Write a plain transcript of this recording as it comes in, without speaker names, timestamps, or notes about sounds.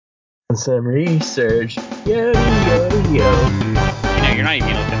Some research. Yo, yo, yo. You know, you're not even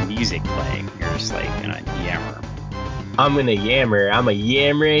gonna let the music play. You're just like gonna yammer. I'm gonna yammer. I'm a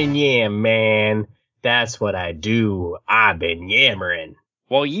yammering yam, man. That's what I do. I've been yammering.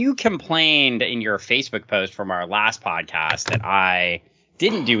 Well, you complained in your Facebook post from our last podcast that I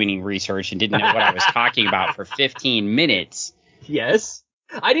didn't do any research and didn't know what I was talking about for 15 minutes. Yes.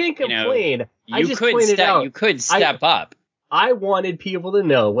 I didn't complain. I just pointed out. You could step up. I wanted people to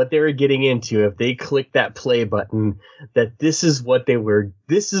know what they were getting into if they clicked that play button, that this is what they were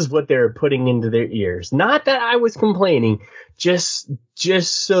putting into their ears. Not that I was complaining, just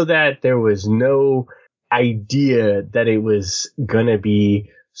so that there was no idea that it was gonna be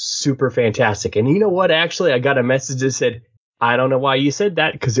super fantastic. And you know what? Actually, I got a message that said, I don't know why you said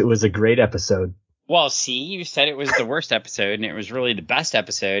that, because it was a great episode. Well, see, you said it was the worst episode, and it was really the best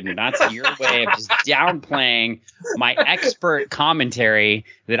episode, and that's your way of just downplaying my expert commentary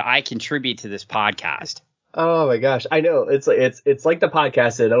that I contribute to this podcast. Oh my gosh, I know. It's like the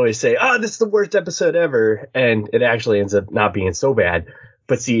podcast that always say, "Oh, this is the worst episode ever," and it actually ends up not being so bad.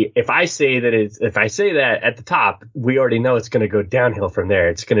 But see, if I say that at the top, we already know it's going to go downhill from there.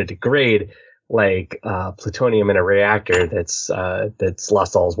 It's going to degrade like plutonium in a reactor that's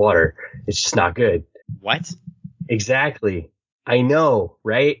lost all its water. It's just not good. What? Exactly. I know,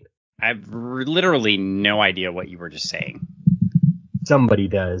 right? I have literally no idea what you were just saying. Somebody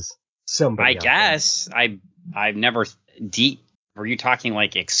does. Somebody. I guess. I've never deep. Were you talking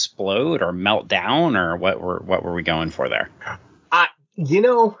like explode or melt down, or what were we going for there?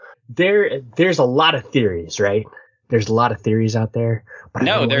 There's a lot of theories, right? There's a lot of theories out there. But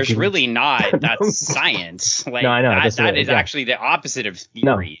no, there's really not. That's science. Like, no, I know. That is actually the opposite of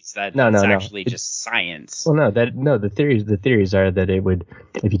theories. That's actually just science. Well, the theories are that it would,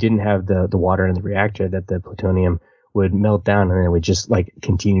 if you didn't have the water in the reactor, that the plutonium would melt down and it would just like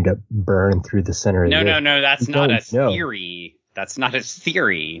continue to burn through the center of the earth. No, that's not a theory. That's not a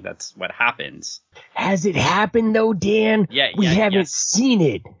theory. That's what happens. Has it happened though, Dan? We haven't seen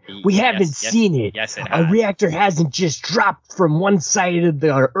it. We haven't seen it. Yes, it has. A reactor hasn't just dropped from one side of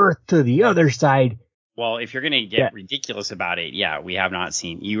the earth to the other side. Well, if you're going to get ridiculous about it, we have not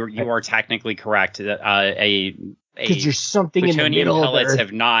seen. You are technically correct. Because there's something in the middle of the pellets earth.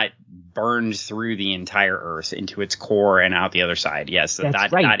 Have not burned through the entire Earth into its core and out the other side. Yes,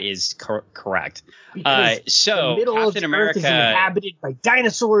 that is correct. So the middle Captain of America Earth is inhabited by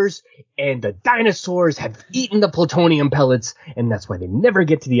dinosaurs, and the dinosaurs have eaten the plutonium pellets, and that's why they never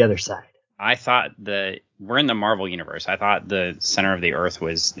get to the other side. I thought we're in the Marvel universe. I thought the center of the Earth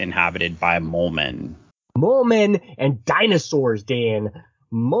was inhabited by mole-men. Mole-men and dinosaurs, Dan.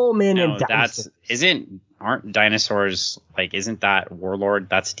 Mole-men and dinosaurs. Aren't dinosaurs, like, isn't that Warlord?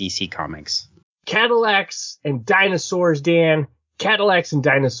 That's DC Comics. Cadillacs and dinosaurs, Dan. Cadillacs and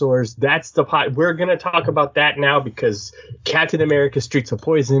dinosaurs. That's the pot. We're going to talk about that now because Captain America Streets of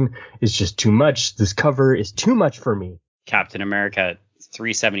Poison is just too much. This cover is too much for me. Captain America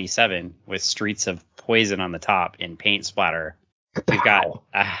 377 with Streets of Poison on the top in paint splatter. We've got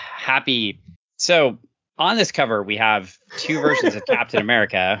a happy... So... On this cover, we have two versions of Captain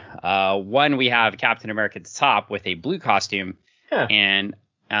America. One, we have Captain America at the top with a blue costume, and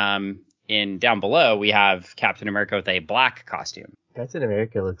in down below, we have Captain America with a black costume. Captain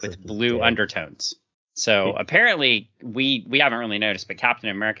America looks with blue undertones. So apparently, we haven't really noticed, but Captain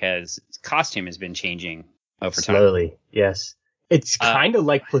America's costume has been changing over time. Slowly, yes. It's kind of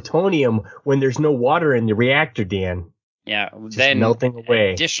like plutonium when there's no water in the reactor, Dan. Yeah, just then melting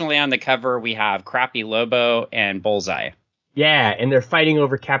away. Additionally, on the cover, we have Crappy Lobo and Bullseye. Yeah, and they're fighting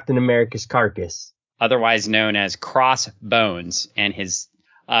over Captain America's carcass. Otherwise known as Crossbones. And his,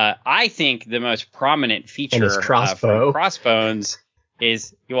 I think the most prominent feature his crossbow. From Crossbones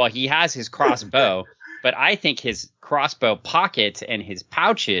is, well, he has his crossbow, but I think his crossbow pockets and his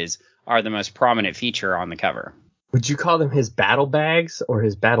pouches are the most prominent feature on the cover. Would you call them his battle bags or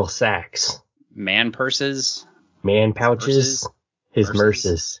his battle sacks? Man purses? Man pouches, his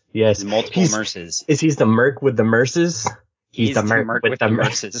merces. Yes, his multiple merces. Is he the merc with the merces? He's the merc with the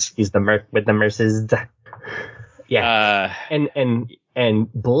merces. He's the merc with the merces. Yeah.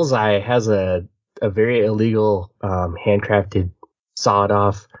 And Bullseye has a very illegal handcrafted sawed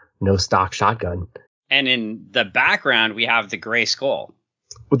off no stock shotgun. And in the background we have the Gray Skull.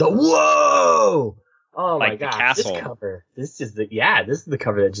 With the whoa! Oh like my god! The castle. This cover. This is the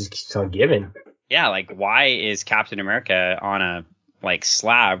cover that just keeps on giving. Yeah, like, why is Captain America on a, like,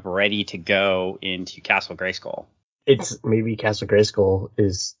 slab ready to go into Castle Grayskull? It's maybe Castle Grayskull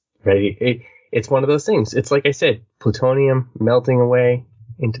is ready. It's one of those things. It's like I said, plutonium melting away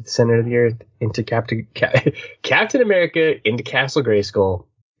into the center of the earth, into Captain America, into Castle Grayskull.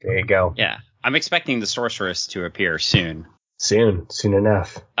 There you go. Yeah. I'm expecting the sorceress to appear soon. Soon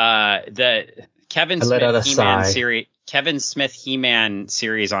enough. The Kevin Smith He-Man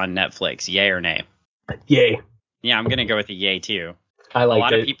series on Netflix. Yay or nay? Yay. Yeah, I'm gonna go with a yay too. I like it. A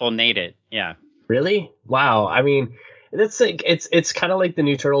lot of people nade it. Yeah. Really? Wow. I mean, that's like it's kind of like the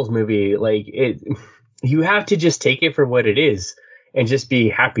new Turtles movie. Like you have to just take it for what it is and just be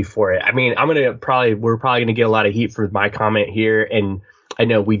happy for it. I mean, we're probably gonna get a lot of heat for my comment here, and I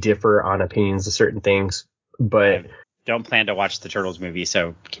know we differ on opinions of certain things, but. Don't plan to watch the Turtles movie,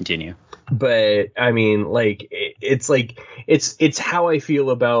 so continue. But I mean, like it's how I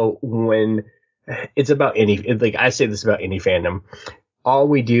feel about when it's about I say this about any fandom. All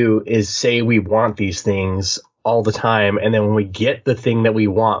we do is say we want these things all the time, and then when we get the thing that we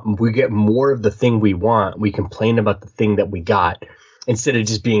want, we get more of the thing we want. We complain about the thing that we got instead of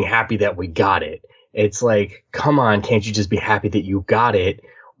just being happy that we got it. It's like, come on, can't you just be happy that you got it?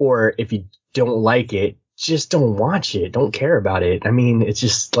 Or if you don't like it, just don't watch it. Don't care about it. I mean, it's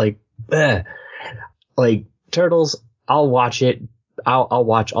just like, like Turtles. I'll watch it. I'll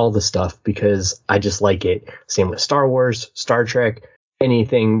watch all the stuff because I just like it. Same with Star Wars, Star Trek,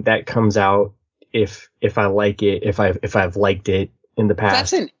 anything that comes out. If I like it, if I've liked it in the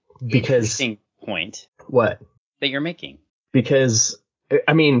past. That's an interesting point. What? That you're making. Because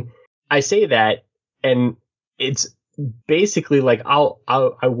I mean, I say that, and it's basically like I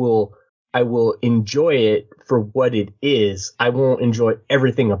will enjoy it for what it is. I won't enjoy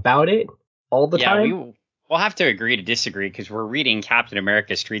everything about it all the time. We'll have to agree to disagree because we're reading Captain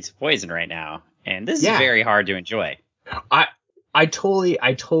America Streets of Poison right now, and this is very hard to enjoy. I totally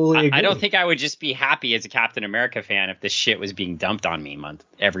agree. I don't think I would just be happy as a Captain America fan if this shit was being dumped on me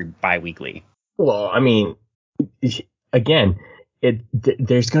every bi-weekly. Well, I mean, again,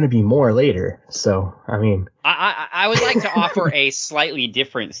 there's going to be more later. So, I mean, I would like to offer a slightly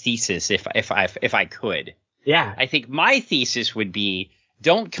different thesis if I could. Yeah. I think my thesis would be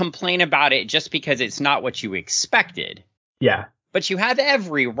don't complain about it just because it's not what you expected. Yeah. But you have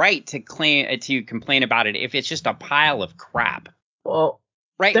every right to complain about it if it's just a pile of crap. Well,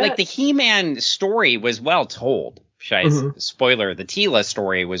 right. Like the He-Man story was well told. Spoiler, the Tila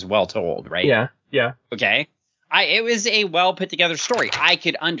story was well told, right? Yeah. Yeah. Okay. It was a well put together story. I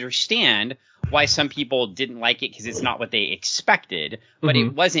could understand why some people didn't like it because it's not what they expected, but it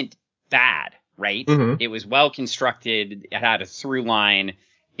wasn't bad, right? It was well constructed. It had a through line.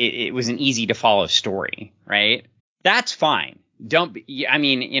 It was an easy to follow story, right? That's fine. I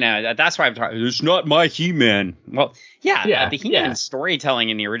mean, that's why I'm talking. It's not my He-Man. Well, the He-Man storytelling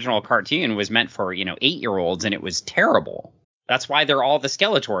in the original cartoon was meant for, 8-year-olds, and it was terrible. That's why they're all the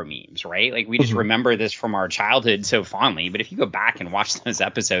Skeletor memes, right? Like, we just remember this from our childhood so fondly. But if you go back and watch those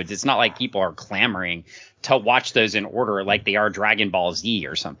episodes, it's not like people are clamoring to watch those in order like they are Dragon Ball Z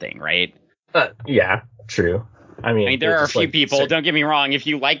or something, right? Yeah, true. I mean, there are a few people, don't get me wrong, if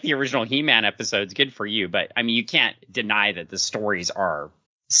you like the original He-Man episodes, good for you. But, I mean, you can't deny that the stories are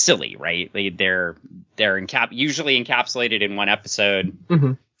silly, right? They're usually encapsulated in one episode.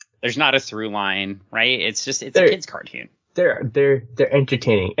 There's not a through line, right? It's a kid's cartoon. They're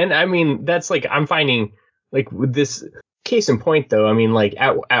entertaining. And, I mean, that's like, I'm finding, like, with this case in point, though, I mean, like,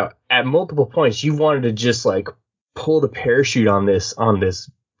 at multiple points, you wanted to just, like, pull the parachute on this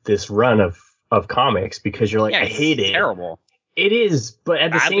run of comics because you're like, I hate it. Terrible. It is, but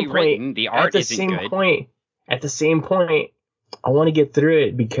at the same point, written, the art isn't good. At the same point, I want to get through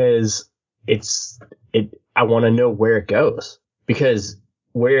it because I want to know where it goes, because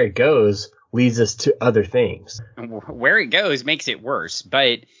where it goes leads us to other things. Where it goes makes it worse,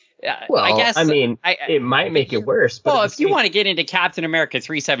 but I guess it might make it worse. But if you want to get into Captain America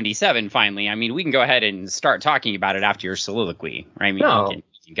 377, finally, I mean, we can go ahead and start talking about it after your soliloquy. Right? I mean, you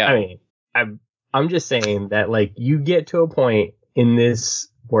can go. I mean, I'm just saying that, like, you get to a point in this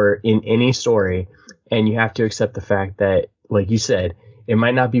or in any story, and you have to accept the fact that, like you said, it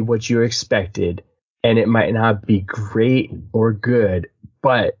might not be what you expected, and it might not be great or good,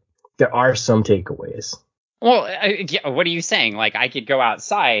 but there are some takeaways. Well, what are you saying? Like, I could go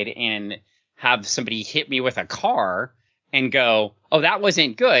outside and have somebody hit me with a car and go, oh, that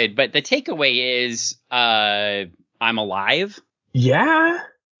wasn't good, but the takeaway is I'm alive? Yeah.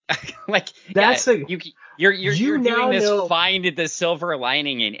 Like, that's you're doing this find the silver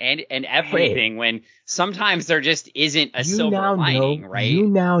lining and everything when sometimes there just isn't a silver lining, right? You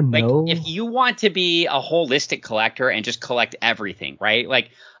now know. Like, if you want to be a holistic collector and just collect everything, right?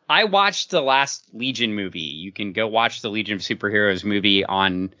 Like, I watched the last Legion movie. You can go watch the Legion of Superheroes movie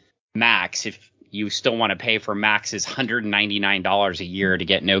on Max if you still want to pay for Max's $199 a year to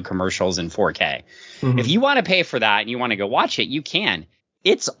get no commercials in 4K. If you want to pay for that and you want to go watch it, you can.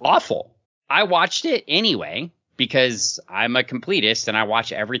 It's awful. I watched it anyway because I'm a completist and I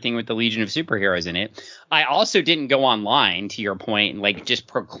watch everything with the Legion of Superheroes in it. I also didn't go online, to your point, and like just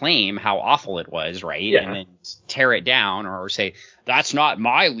proclaim how awful it was, right? Yeah. And then tear it down or say, that's not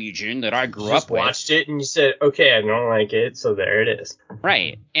my Legion that I grew You just up with. watched it and you said, okay, I don't like it, so there it is.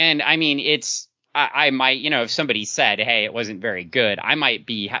 Right. And I mean, I might, if somebody said, hey, it wasn't very good, I might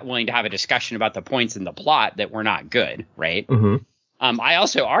be willing to have a discussion about the points in the plot that were not good, right? Mm-hmm. I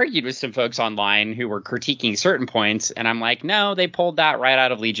also argued with some folks online who were critiquing certain points, and I'm like, no, they pulled that right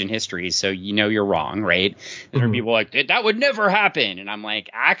out of Legion history, so you're wrong, right? And there are people like, that would never happen, and I'm like,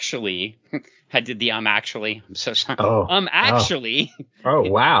 actually, I did the actually, I'm so sorry. Actually. Oh,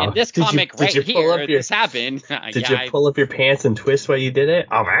 wow. In this comic this happened. Did you pull up your pants and twist while you did it?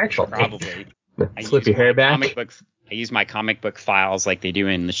 Actually. Probably. Flip your hair back? I use my comic book files like they do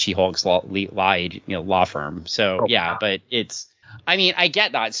in the She-Hulk's law firm. So, wow. But it's... I mean, I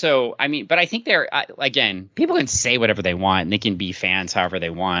get that. So, I mean, but I think again, people can say whatever they want and they can be fans however they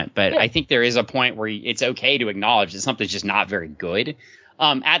want. But I think there is a point where it's okay to acknowledge that something's just not very good.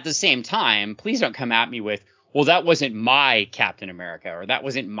 At the same time, please don't come at me with, well, that wasn't my Captain America or that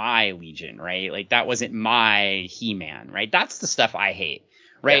wasn't my Legion, right? Like that wasn't my He-Man, right? That's the stuff I hate,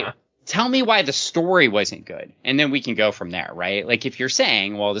 right? Yeah. Tell me why the story wasn't good. And then we can go from there, right? Like if you're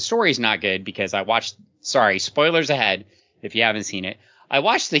saying, well, the story's not good because spoilers ahead. If you haven't seen it, I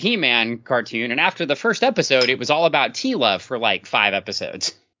watched the He-Man cartoon, and after the first episode, it was all about T-Love for like 5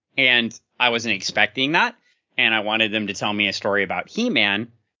 episodes. And I wasn't expecting that, and I wanted them to tell me a story about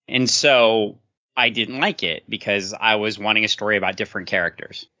He-Man, and so I didn't like it because I was wanting a story about different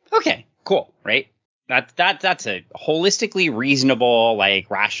characters. Okay, cool, right? That's a holistically reasonable, like,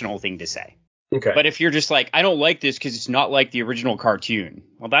 rational thing to say. Okay. But if you're just like, I don't like this because it's not like the original cartoon,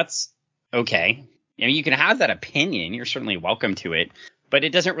 well, that's okay. I mean, you can have that opinion. You're certainly welcome to it, but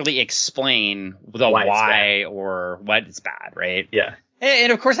it doesn't really explain the why or what is bad, right? Yeah.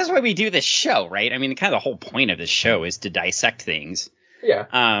 And of course, that's why we do this show, right? I mean, kind of the whole point of this show is to dissect things. Yeah.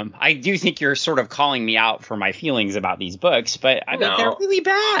 I do think you're sort of calling me out for my feelings about these books, but I mean, they're really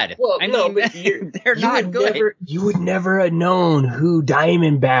bad. Well, but they're not good. You would never have known who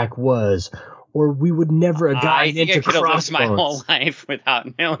Diamondback was. Or we would never have gotten into Crossbones. I think I could have lived my whole life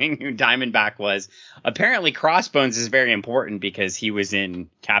without knowing who Diamondback was. Apparently, Crossbones is very important because he was in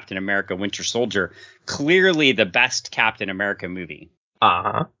Captain America: Winter Soldier, clearly the best Captain America movie.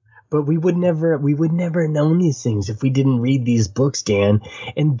 Uh-huh. But we would never have known these things if we didn't read these books, Dan.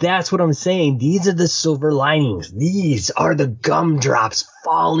 And that's what I'm saying. These are the silver linings. These are the gumdrops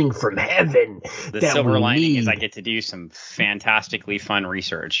falling from heaven. The silver lining is I get to do some fantastically fun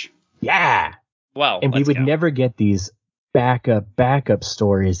research. Yeah. Well, and we would never get these backup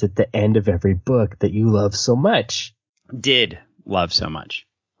stories at the end of every book that you love so much. Did love so much.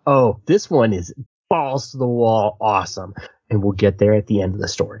 Oh, this one is balls to the wall awesome. And we'll get there at the end of the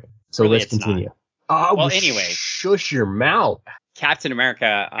story. So really, let's continue. Oh, well, anyway. Shush your mouth. Captain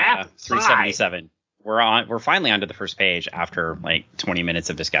America 377. We're finally onto the first page after like 20 minutes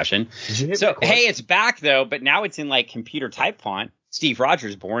of discussion. So, hey, it's back though, but now it's in like computer type font. Steve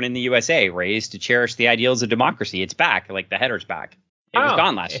Rogers, born in the USA, raised to cherish the ideals of democracy. It's back, like the header's back. It was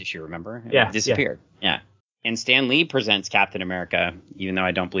gone last issue, remember? It disappeared. Yeah. And Stan Lee presents Captain America, even though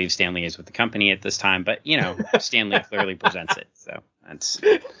I don't believe Stan Lee is with the company at this time. But, Stan Lee clearly presents it. So that's...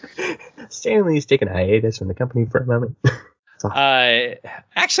 Stan Lee's taking a hiatus from the company for a moment.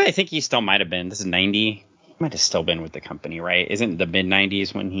 Actually, I think he still might have been. This is 90. He might have still been with the company, right? Isn't the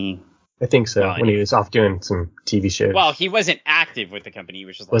mid-90s when he... I think so, when he was off doing some TV shows. Well, he wasn't active with the company. He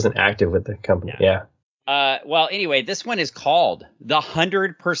was just wasn't active with the company, yeah. Well, anyway, this one is called The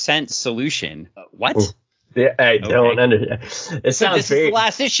 100% Solution. What? Ooh. Yeah, I don't understand. It sounds this is the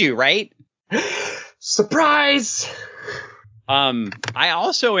last issue, right? Surprise! I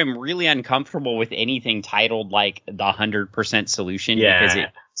also am really uncomfortable with anything titled like The 100% Solution because it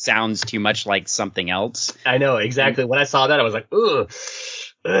sounds too much like something else. I know, exactly. When I saw that, I was like, ugh.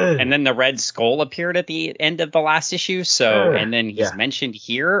 And then the Red Skull appeared at the end of the last issue. So, and then he's mentioned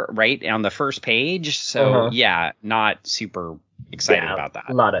here, right on the first page. So, not super excited about that.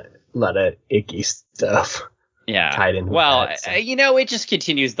 A lot of icky stuff. Yeah. Tied in with that, so. It just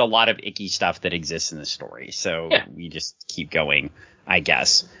continues the lot of icky stuff that exists in the story. So we just keep going, I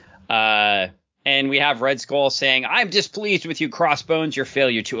guess. And we have Red Skull saying, I'm displeased with you, Crossbones. Your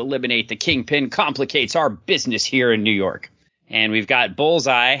failure to eliminate the Kingpin complicates our business here in New York. And we've got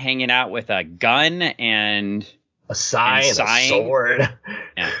Bullseye hanging out with a gun and a sign and a sword.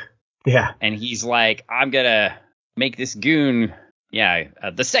 Yeah. And he's like, I'm going to make this goon. Yeah.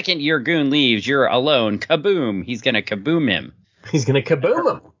 The second your goon leaves, you're alone. Kaboom. He's going to kaboom him. He's gonna kaboom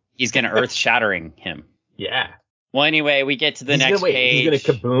him. He's gonna earth shattering him. Yeah. Well, anyway, we get to the next page. He's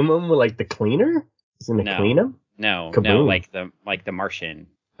gonna kaboom him with like the cleaner. He's gonna clean him. No, like the Martian.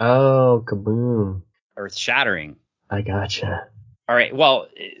 Oh, kaboom! Earth shattering. I gotcha. All right. Well,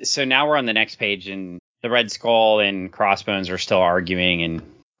 so now we're on the next page, and the Red Skull and Crossbones are still arguing, and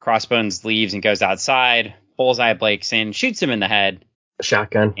Crossbones leaves and goes outside. Bullseye breaks in, shoots him in the head.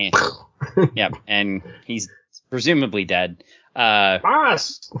 Shotgun. And, yep, and he's presumably dead.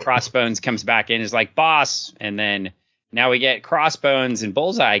 Boss! Crossbones comes back in, is like, boss. And then now we get Crossbones and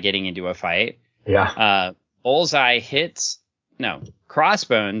Bullseye getting into a fight. Yeah.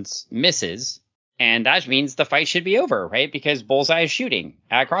 Crossbones misses. And that means the fight should be over, right? Because Bullseye is shooting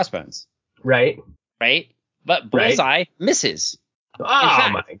at Crossbones. Right. But Bullseye misses. Oh,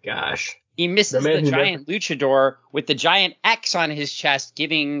 my gosh. He misses the giant luchador with the giant X on his chest,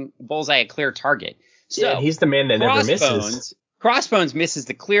 giving Bullseye a clear target. So yeah, he's the man that never misses. Crossbones misses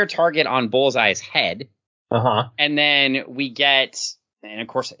the clear target on Bullseye's head. Uh-huh. And then we get, and of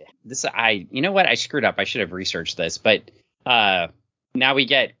course, you know what? I screwed up. I should have researched this. But now we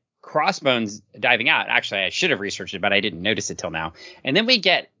get Crossbones diving out. Actually, I should have researched it, but I didn't notice it till now. And then we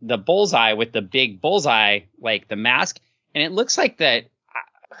get the Bullseye with the big Bullseye, like the mask. And it looks like that.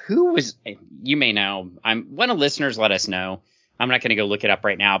 You may know. One of the listeners let us know. I'm not going to go look it up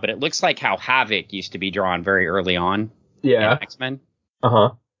right now, but it looks like how Havoc used to be drawn very early on. Yeah. In X-Men.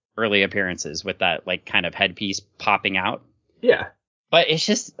 Uh-huh. Early appearances with that like kind of headpiece popping out. Yeah. But it's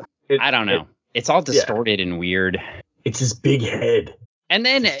just, I don't know. It's all distorted and weird. It's his big head. And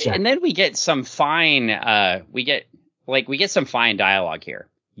then we get some fine, some fine dialogue here.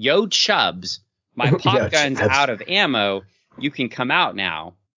 Yo, Chubbs, my pop gun's out of ammo. You can come out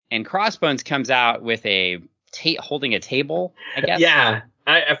now. And Crossbones comes out with holding a table, I guess. Yeah.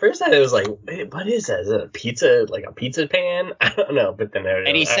 At first I was like, what is that? Is it a pizza, like a pizza pan? I don't know. But then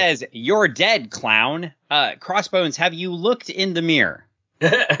he says, "You're dead, clown. Crossbones, have you looked in the mirror?"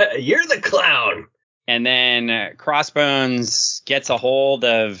 You're the clown. And then Crossbones gets a hold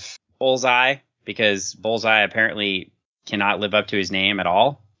of Bullseye because Bullseye apparently cannot live up to his name at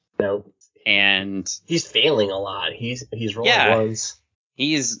all. No. And he's failing a lot. He's rolling ones.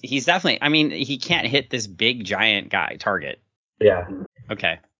 He's definitely, I mean, he can't hit this big giant guy target. Yeah.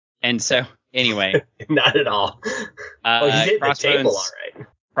 Okay. And so anyway. Not at all. He's hitting the table all right.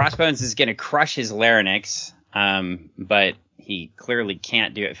 Crossbones is going to crush his larynx, but he clearly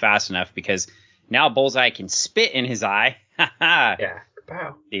can't do it fast enough because now Bullseye can spit in his eye. Yeah.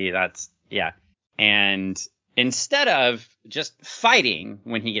 Wow. See, and instead of just fighting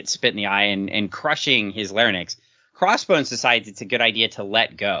when he gets spit in the eye and crushing his larynx, Crossbones decides it's a good idea to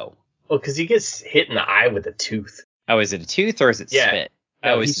let go. Well, because he gets hit in the eye with a tooth. Oh, is it a tooth or is it spit?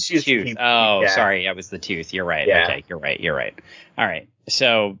 No, it's the tooth. Sorry, that was the tooth. You're right. Yeah. Okay, you're right. All right.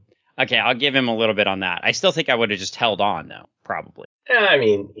 So, okay, I'll give him a little bit on that. I still think I would have just held on, though, probably. I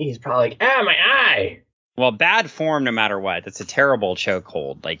mean, he's probably like, my eye. Well, bad form no matter what. That's a terrible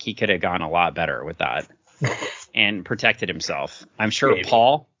chokehold. Like, he could have gone a lot better with that and protected himself. I'm sure maybe.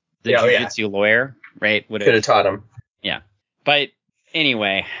 Paul, the jiu-jitsu lawyer, right, would have taught him. Yeah. But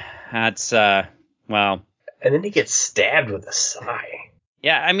anyway, that's, well. And then he gets stabbed with a sai.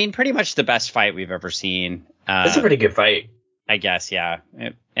 Yeah, I mean, pretty much the best fight we've ever seen. It's a pretty good fight. I guess, yeah.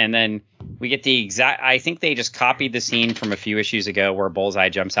 And then we get I think they just copied the scene from a few issues ago where Bullseye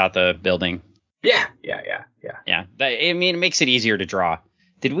jumps out the building. Yeah. Yeah, I mean, it makes it easier to draw.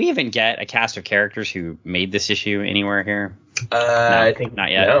 Did we even get a cast of characters who made this issue anywhere here? No, I think not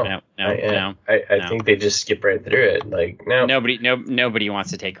yet. No. I think they just skip right through it. Like, no. Nobody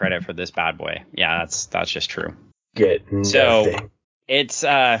wants to take credit for this bad boy. Yeah, that's just true. Get nothing. So it's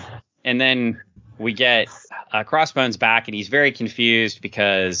and then we get Crossbones back, and he's very confused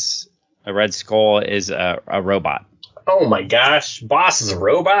because a Red Skull is a robot. Oh my gosh, Boss is a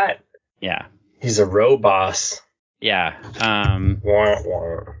robot? Yeah. He's a robot. Yeah. Wah,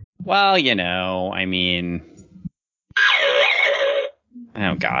 wah. Well, I mean,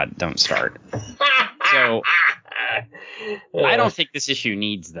 oh God, don't start. So I don't think this issue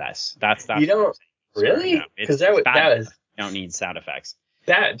needs this. That's you don't really? Because that was you don't need sound effects.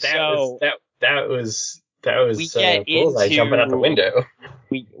 That was Bullseye jumping out the window.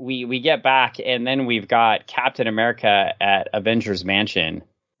 We get back, and then we've got Captain America at Avengers Mansion.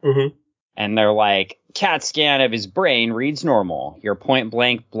 Mm-hmm. And they're like, CAT scan of his brain reads normal. Your point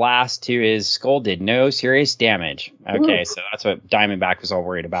blank blast to his skull did no serious damage. Okay, so that's what Diamondback was all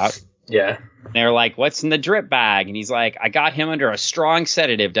worried about. Yeah. And they're like, what's in the drip bag? And he's like, I got him under a strong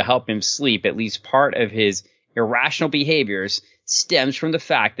sedative to help him sleep. At least part of his irrational behaviors stems from the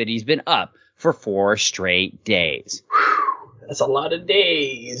fact that he's been up for 4 straight days. That's a lot of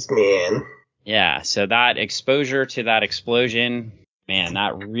days, man. Yeah, so that exposure to that explosion, man,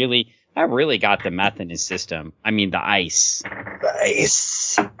 that really got the meth in his system. I mean, the ice.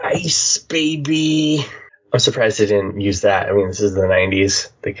 The ice, baby. I'm surprised they didn't use that. I mean, this is the 90s.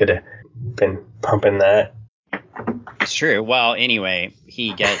 They could have been pumping that. It's true. Well, anyway,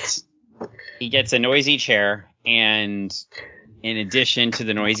 he gets a noisy chair, and in addition to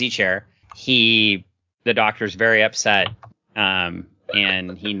the noisy chair, the doctor's very upset,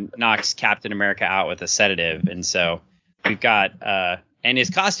 and he knocks Captain America out with a sedative, and so we've got and his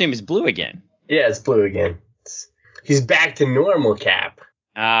costume is blue again. Yeah, it's blue again. He's back to normal Cap.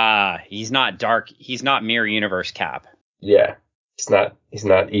 He's not dark. He's not Mirror Universe Cap. Yeah, he's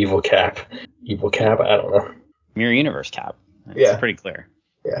not evil Cap. Evil Cap, I don't know. Mirror Universe Cap. It's pretty clear.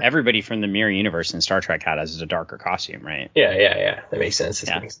 Yeah. Everybody from the Mirror Universe in Star Trek has a darker costume, right? Yeah. That makes sense.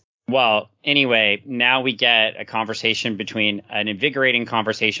 Well, anyway, now we get an invigorating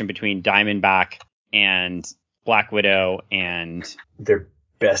conversation between Diamondback and Black Widow and their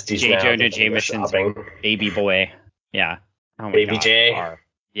besties J. now. Jonah Jameson's baby boy. Yeah. Oh my Baby God. J.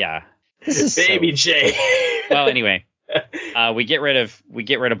 Yeah. Baby J. Well, anyway, we get rid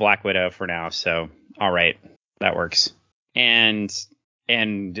of Black Widow for now. So, all right, that works. And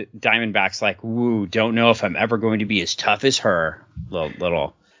Diamondback's like, woo, don't know if I'm ever going to be as tough as her.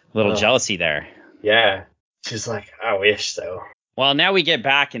 Little jealousy there. Yeah. She's like, I wish so. Well, now we get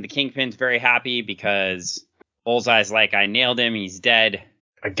back, and the Kingpin's very happy because Bullseye's like, I nailed him. He's dead.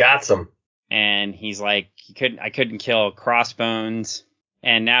 I got some. And he's like, I couldn't kill Crossbones.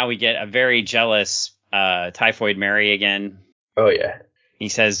 And now we get a very jealous Typhoid Mary again. Oh yeah. He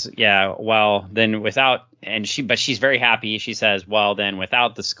says, yeah, well, then but she's very happy. She says, well, then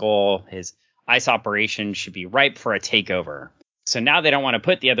without the skull, his ice operation should be ripe for a takeover. So now they don't want to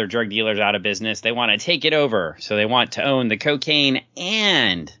put the other drug dealers out of business. They want to take it over. So they want to own the cocaine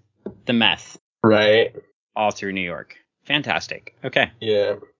and the meth. Right. All through New York. Fantastic. Okay.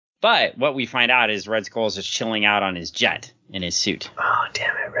 Yeah. But what we find out is Red Skull's just chilling out on his jet in his suit. Oh,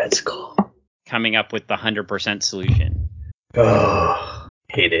 damn it, Red Skull. Coming up with the 100% solution. Oh,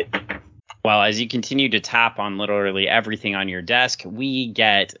 hate it. Well, as you continue to tap on literally everything on your desk, we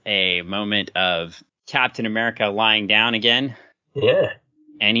get a moment of Captain America lying down again. Yeah.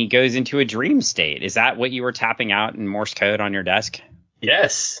 And he goes into a dream state. Is that what you were tapping out in Morse code on your desk?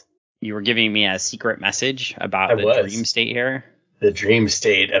 Yes. You were giving me a secret message about dream state here. The dream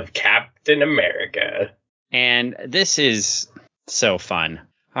state of Captain America. And this is so fun.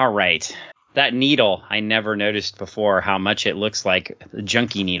 All right. That needle, I never noticed before how much it looks like the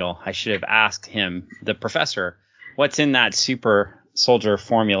junkie needle. I should have asked him, the professor, what's in that super soldier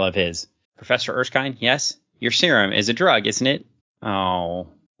formula of his? Professor Erskine, yes? Your serum is a drug, isn't it? Oh,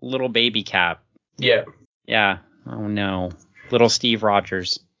 little baby Cap. Yeah. Yeah. Oh, no. Little Steve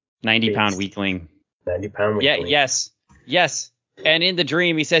Rogers. 90-pound weakling. 90-pound weakling. Yeah, yes. And in the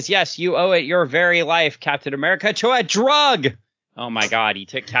dream, he says, yes, you owe it your very life, Captain America, to a drug. Oh, my God. He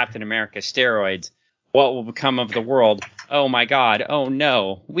took Captain America steroids. What will become of the world? Oh, my God. Oh,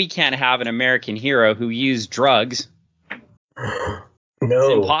 no. We can't have an American hero who used drugs. No.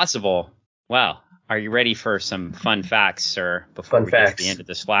 It's impossible. Well, are you ready for some fun facts, sir, before we get to the end of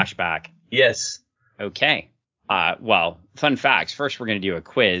this flashback? Yes. Okay. Well, fun facts. First, we're going to do a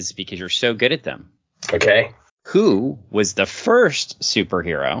quiz because you're so good at them. Okay. Who was the first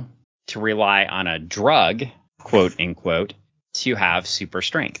superhero to rely on a drug, quote unquote, to have super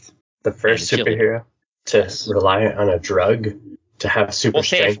strength? The first superhero to rely on a drug to have super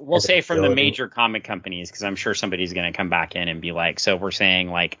strength. We'll say from the major comic companies, because I'm sure somebody's going to come back in and be like, so we're saying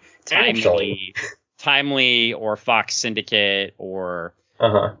like Timely or Fox Syndicate or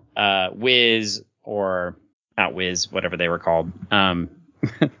Wiz or not Wiz, whatever they were called.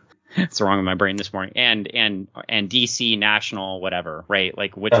 It's wrong in my brain this morning. And DC National, whatever, right?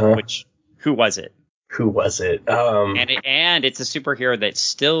 Like who was it? Who was it? And it's a superhero that's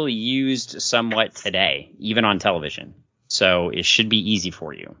still used somewhat today, even on television. So it should be easy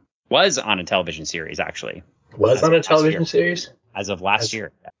for you. Was on a television series, actually. Was on a television series? As of last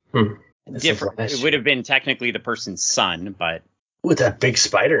year. Different. It would have been technically the person's son, but with that big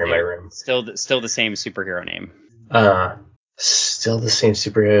spider in my room. Still the same superhero name. Still the same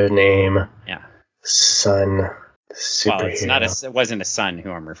superhero name. Yeah. Son. Superhero. Well, it wasn't a son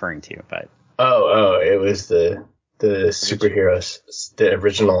who I'm referring to, but. Oh, it was the superheroes, the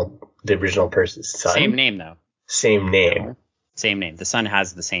original person's son. Same name though. Same name. No. Same name. The son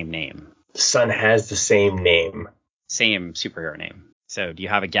has the same name. The son has the same name. Same superhero name. So, do you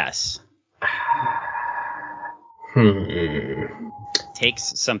have a guess?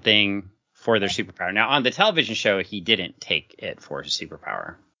 Takes something for their superpower. Now, on the television show, he didn't take it for his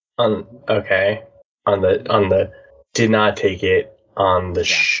superpower. Okay. On the did not take it on the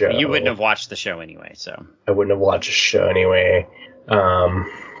show. You wouldn't have watched the show anyway, so. I wouldn't have watched the show anyway.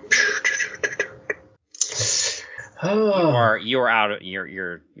 You are out.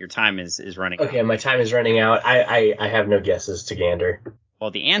 Your time is running out. Okay, my time is running out. I have no guesses to gander.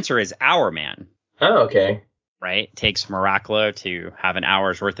 Well, the answer is Hour Man. Oh, okay. Right? Takes Miraclo to have an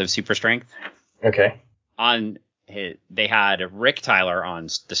hour's worth of super strength. Okay. They had Rick Tyler on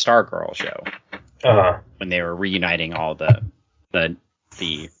the Stargirl show. Uh-huh. When they were reuniting all the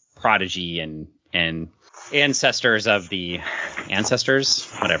prodigy and ancestors of the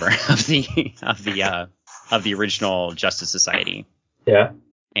original Justice Society. Yeah.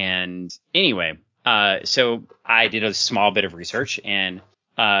 And anyway, so I did a small bit of research, and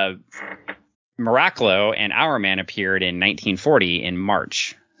Miraclo and Hour Man appeared in 1940 in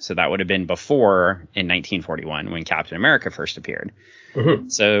March. So that would have been before in 1941 when Captain America first appeared. Mm-hmm.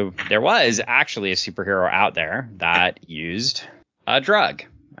 So there was actually a superhero out there that used a drug.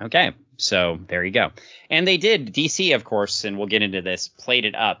 Okay, so there you go. And they did, DC, of course, and we'll get into this, played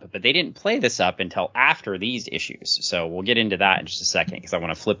it up, but they didn't play this up until after these issues. So we'll get into that in just a second, because I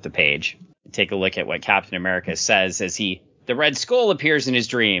want to flip the page and take a look at what Captain America says as the Red Skull appears in his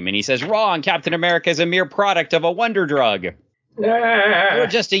dream, and he says, "Wrong, Captain America is a mere product of a wonder drug. You're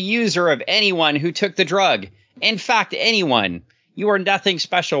just a user of anyone who took the drug. In fact, anyone. You are nothing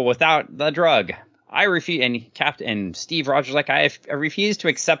special without the drug. I refuse." And Steve Rogers like, I refuse to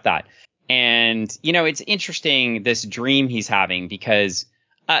accept that. And, it's interesting, this dream he's having, because,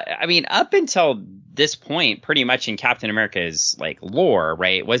 up until this point, pretty much in Captain America's, lore,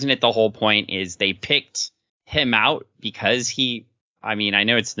 right? Wasn't it the whole point is they picked him out because I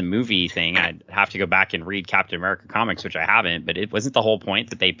know it's the movie thing. I'd have to go back and read Captain America comics, which I haven't, but it wasn't the whole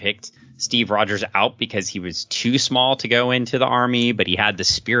point that they picked Steve Rogers out because he was too small to go into the army, but he had the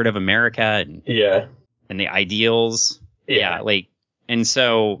spirit of America and the ideals. Yeah. And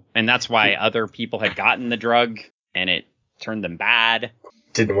that's why other people had gotten the drug and it turned them bad.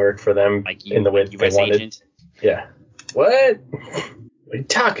 Didn't work for them in the way they wanted. Agent. Yeah. What? What are you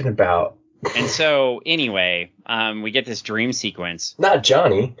talking about? And so, anyway, we get this dream sequence. Not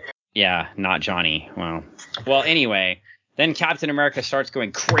Johnny. Yeah, not Johnny. Well, anyway, then Captain America starts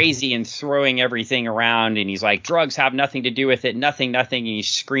going crazy and throwing everything around, and he's like, drugs have nothing to do with it, nothing, and he's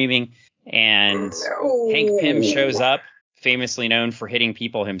screaming. And Hank Pym shows up, famously known for hitting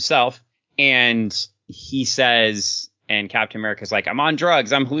people himself, and he says, and Captain America's like, "I'm on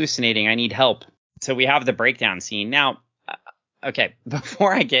drugs, I'm hallucinating, I need help." So we have the breakdown scene. Now, okay,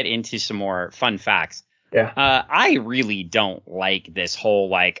 before I get into some more fun facts, I really don't like this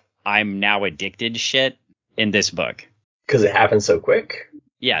whole, I'm now addicted shit in this book. Because it happens so quick?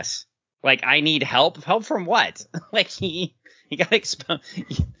 Yes. I need help. Help from what? He got exposed.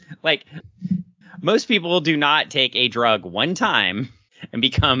 Most people do not take a drug one time and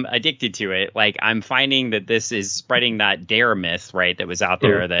become addicted to it. I'm finding that this is spreading that dare myth, right, that was out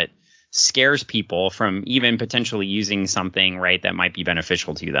there that scares people from even potentially using something, right, that might be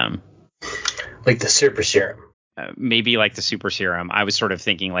beneficial to them. Like the super serum. Maybe like the super serum. I was sort of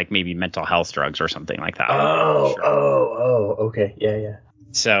thinking maybe mental health drugs or something like that. Okay. Yeah.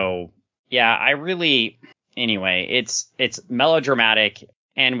 So, yeah, anyway, it's melodramatic.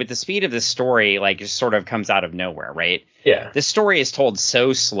 And with the speed of the story, it sort of comes out of nowhere, right? Yeah. The story is told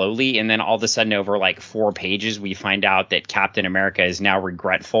so slowly, and then all of a sudden over 4 pages, we find out that Captain America is now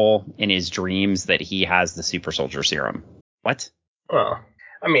regretful in his dreams that he has the super soldier serum. What? Well,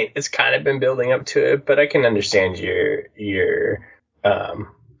 it's kind of been building up to it, but I can understand your I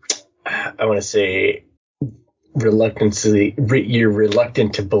want to say you're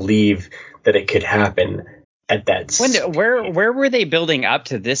reluctant to believe that it could happen. At that where were they building up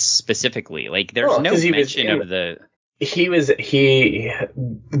to this specifically? There's no mention of the. There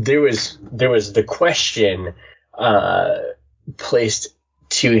was the question placed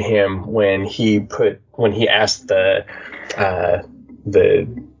to him when he asked the I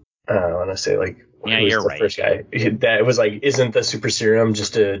want to say you're right. First guy that was isn't the super serum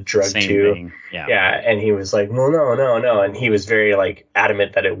just a drug Same too? Thing. Yeah, and he was like, well, no, and he was very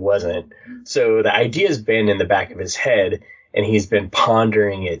adamant that it wasn't. So the idea's been in the back of his head, and he's been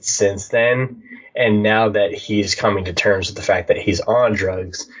pondering it since then. And now that he's coming to terms with the fact that he's on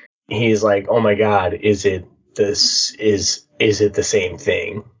drugs, he's like, oh my God, is it the same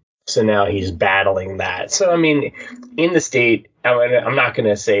thing? So now he's battling that. So in the state, I'm not going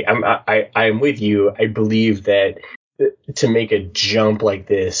to say I'm with you. I believe that to make a jump like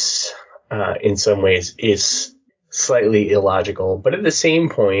this in some ways is slightly illogical, but at the same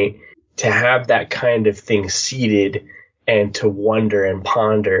point, to have that kind of thing seated and to wonder and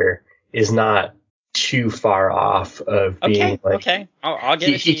ponder is not too far off of being okay. I'll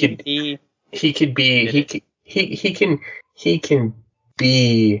give it to you. He can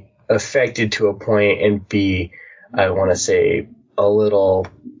be affected to a point and be, I want to say, a little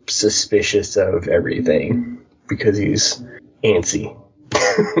suspicious of everything because he's antsy.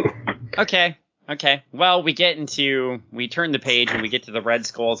 Okay. Well, we turn the page and we get to the Red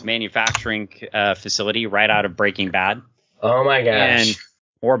Skull's manufacturing facility right out of Breaking Bad. Oh my gosh.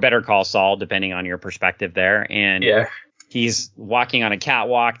 Or Better Call Saul, depending on your perspective there. And he's walking on a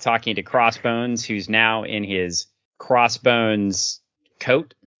catwalk talking to Crossbones, who's now in his Crossbones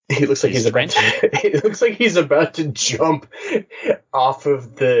coat. He looks like it looks like he's about to jump off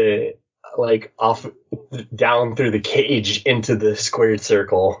down through the cage into the squared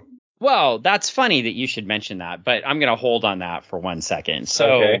circle. Well, that's funny that you should mention that, but I'm going to hold on that for 1 second.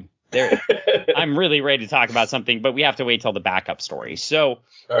 So I'm really ready to talk about something, but we have to wait till the backup story. So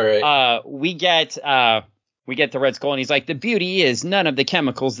all right. We get the Red Skull, and he's like, the beauty is none of the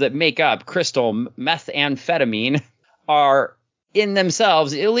chemicals that make up crystal methamphetamine are in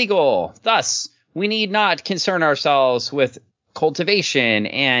themselves illegal. Thus, we need not concern ourselves with cultivation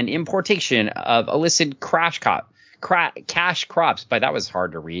and importation of illicit cash crops. But that was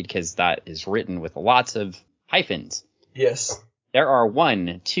hard to read because that is written with lots of hyphens. Yes. There are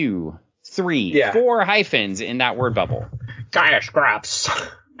 1, 2, 3, 4 hyphens in that word bubble. Cash crops.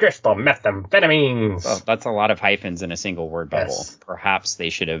 Crystal methamphetamines. Well, that's a lot of hyphens in a single word bubble. Yes. Perhaps they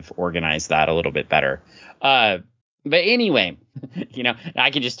should have organized that a little bit better. But anyway,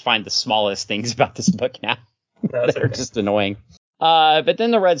 I can just find the smallest things about this book now. They're just annoying. But then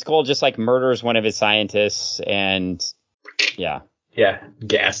the Red Skull just murders one of his scientists, and yeah,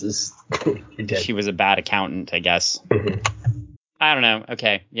 gases. She was a bad accountant, I guess. Mm-hmm. I don't know.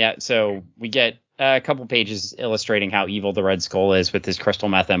 Okay, yeah. So we get a couple pages illustrating how evil the Red Skull is with his crystal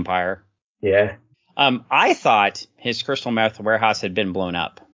meth empire. Yeah. I thought his crystal meth warehouse had been blown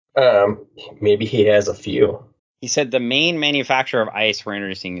up. Maybe he has a few. He said the main manufacturer of ice were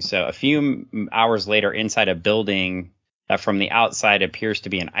introducing. So a few hours later, inside a building that from the outside appears to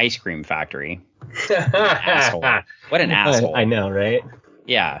be an ice cream factory. Asshole. What an asshole. I know, right?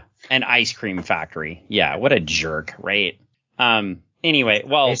 Yeah. An ice cream factory. Yeah. What a jerk. Right. Anyway,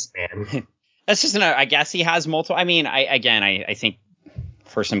 well, nice, man. That's just I guess he has multiple. I mean, I think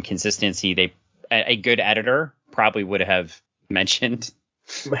for some consistency, a good editor probably would have mentioned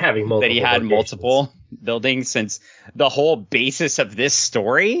having multiple that he had multiple buildings, since the whole basis of this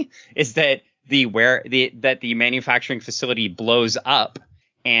story is that the manufacturing facility blows up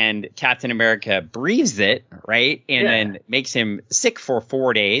and Captain America breathes it, right? And then makes him sick for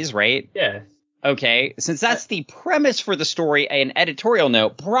 4 days, right? Yeah. Okay, since that's the premise for the story, an editorial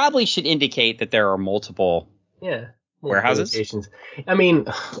note probably should indicate that there are multiple warehouses. Locations. I mean,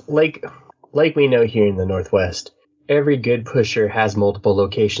 like we know here in the Northwest, every good pusher has multiple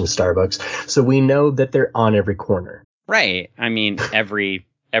locations, Starbucks. So we know that they're on every corner. Right. I mean, every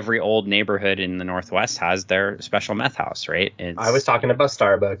old neighborhood in the Northwest has their special meth house, right? I was talking about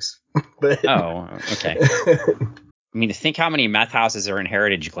Starbucks. But oh, okay. I mean, think how many meth houses are in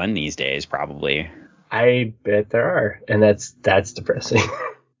Heritage Glen these days, probably. I bet there are. And that's depressing.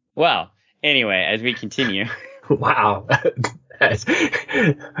 Well, anyway, as we continue. Wow. I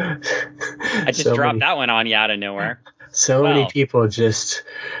just dropped that one on you out of nowhere. So many people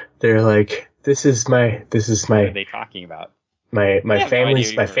they're like, this is my What are they talking about? My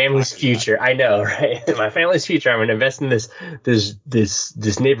family's future. I know, right? My family's future. I'm going to invest in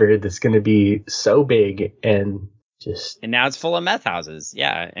this neighborhood that's going to be so big and now it's full of meth houses.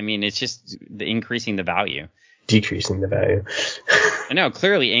 Yeah. I mean, it's just increasing the value. Decreasing the value. I know,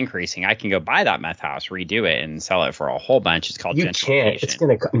 clearly increasing. I can go buy that meth house, redo it, and sell it for a whole bunch. It's called gentrification. It's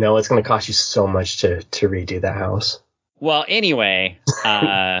going to cost you so much to redo that house. Well, anyway,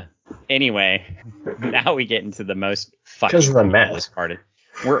 now we get into the most fucking ridiculous part.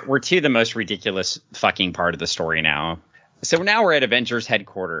 We're to the most ridiculous fucking part of the story now. So now we're at Avengers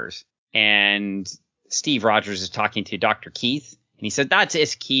headquarters, and Steve Rogers is talking to Dr. Keith, and he said, "That's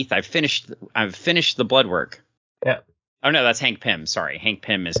it, Keith. I've finished the blood work." Yeah. Oh no, that's Hank Pym. Sorry, Hank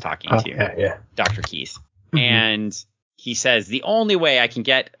Pym is talking to Dr. Keith, and he says the only way I can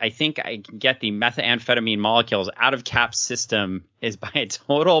get the methamphetamine molecules out of Cap's system is by a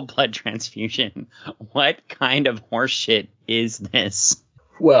total blood transfusion. What kind of horseshit is this?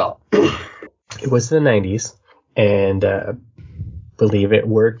 Well, it was the 90s, and believe it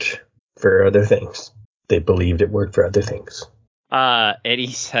worked for other things. They believed it worked for other things.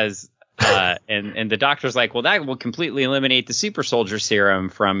 Eddie says, And the doctor's like, well, that will completely eliminate the super soldier serum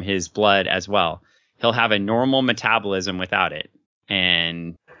from his blood as well. He'll have a normal metabolism without it.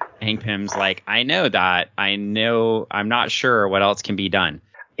 And Hank Pym's like, I know that. I'm not sure what else can be done.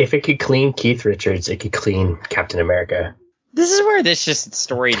 If it could clean Keith Richards, it could clean Captain America. This is where this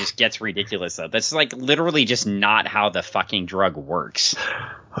story just gets ridiculous, though. That's like literally just not how the fucking drug works.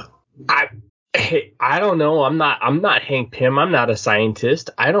 I don't know. I'm not Hank Pym. I'm not a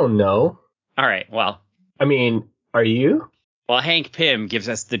scientist. I don't know. All right. Well, I mean, are you? Well, Hank Pym gives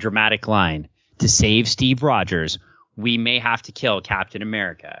us the dramatic line, to save Steve Rogers, we may have to kill Captain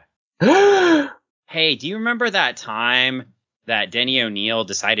America. Hey, do you remember that time that Denny O'Neil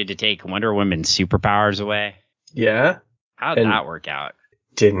decided to take Wonder Woman's superpowers away? Yeah. How'd that work out?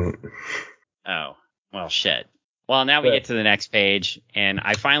 Didn't. Oh, well, shit. Well, now we get to the next page, and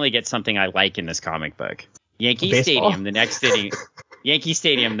I finally get something I like in this comic book. Yankee Stadium the next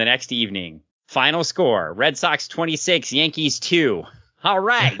evening. Final score, Red Sox 26, Yankees 2. All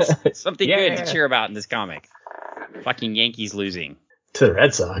right. Something good to cheer about in this comic. Fucking Yankees losing. To the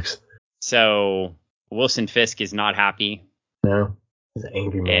Red Sox. So Wilson Fisk is not happy. No. He's an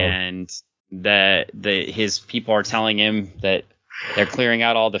angry man. And his people are telling him that they're clearing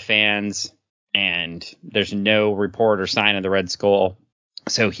out all the fans and there's no report or sign of the Red Skull.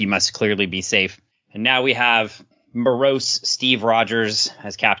 So he must clearly be safe. And now we have morose Steve Rogers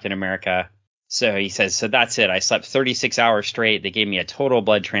as Captain America. So he says, so that's it. I slept 36 hours straight. They gave me a total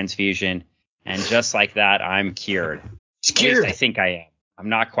blood transfusion. And just like that, I'm cured. At least I think I am. I'm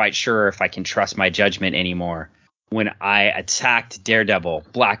not quite sure if I can trust my judgment anymore. When I attacked Daredevil,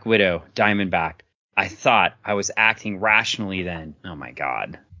 Black Widow, Diamondback, I thought I was acting rationally then. Oh, my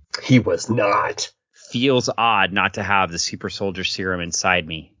God. He was not. Feels odd not to have the super soldier serum inside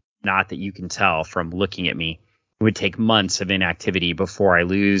me. Not that you can tell from looking at me. It would take months of inactivity before I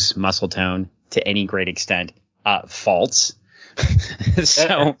lose muscle tone to any great extent. False.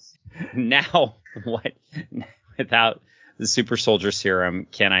 So now what? Without the super soldier serum,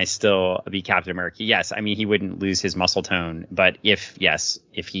 can I still be Captain America? Yes. I mean, he wouldn't lose his muscle tone. But if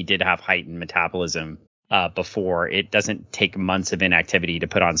he did have heightened metabolism before, it doesn't take months of inactivity to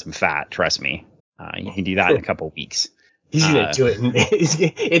put on some fat. Trust me. You can do that in a couple of weeks. He's gonna do it.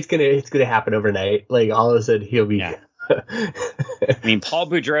 It's gonna happen overnight. Like all of a sudden he'll be. Yeah. I mean, Paul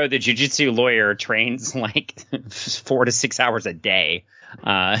Boudreau, the jiu-jitsu lawyer, trains like 4 to 6 hours a day.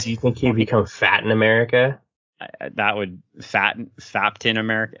 Do you think he'd become fat in America? That would fapped in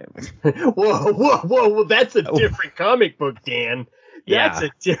America. Whoa! That's a different comic book, Dan. That's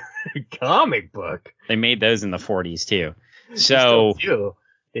a different comic book. They made those in the 40s too. So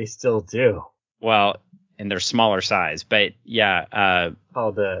they still do. Well, and they're smaller size, but yeah.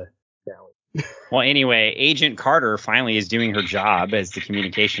 Well, anyway, Agent Carter finally is doing her job as the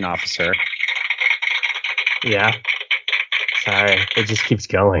communication officer. Yeah. Sorry, it just keeps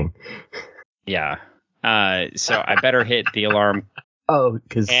going. Yeah. So I better hit the alarm.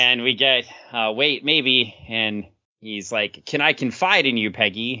 And we get, wait, maybe. And he's like, can I confide in you,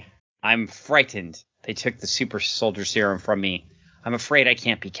 Peggy? I'm frightened. They took the super soldier serum from me. I'm afraid I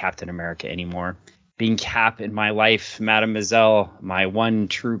can't be Captain America anymore. Being Cap in my life, Mademoiselle, my one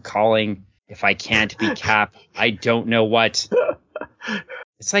true calling. If I can't be Cap, I don't know what.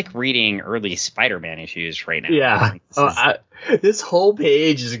 It's like reading early Spider-Man issues right now. Yeah. This whole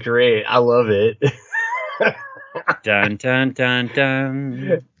page is great. I love it. Dun dun dun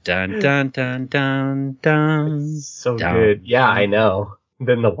dun dun dun dun dun dun. So good. Yeah, I know.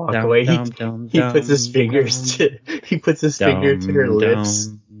 Then the walk away. He puts his fingers to her lips.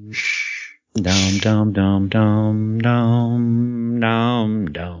 Dum dum dum dum dum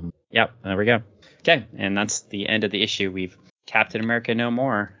dum dum. Yep, there we go. Okay, and that's the end of the issue. We've Captain America no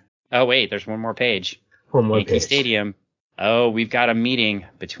more. Oh wait, there's one more page. Yankee Stadium. Oh, we've got a meeting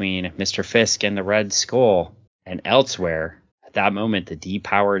between Mr. Fisk and the Red Skull. And elsewhere, at that moment, the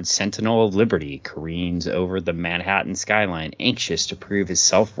depowered Sentinel of Liberty careens over the Manhattan skyline, anxious to prove his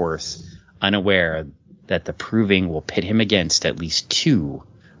self-worth, unaware that the proving will pit him against at least two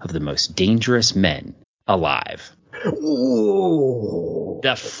of the most dangerous men alive. Ooh.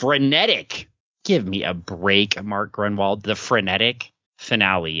 The frenetic. Give me a break, Mark Grunwald. The frenetic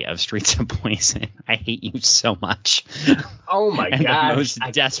finale of Streets of Poison. I hate you so much. Oh my god! The most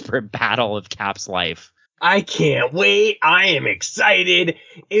desperate battle of Cap's life. I can't wait. I am excited.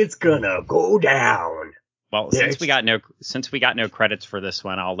 It's gonna go down. Well, since we got no credits for this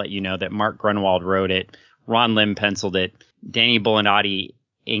one, I'll let you know that Mark Grunwald wrote it, Ron Lim penciled it, Danny Bulanati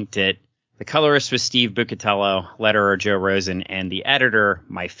inked it. The colorist was Steve Bucatello, letterer Joe Rosen, and the editor,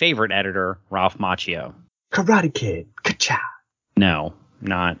 my favorite editor, Ralph Macchio. Karate Kid. Ka-cha. No,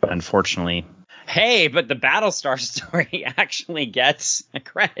 not, unfortunately. Hey, but the Battlestar story actually gets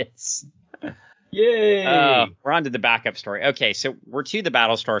credits. Yay! We're on to the backup story. Okay, so we're to the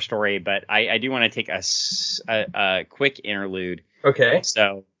Battlestar story, but I do want to take a quick interlude. Okay.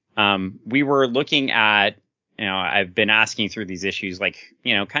 So we were looking at, I've been asking through these issues, like,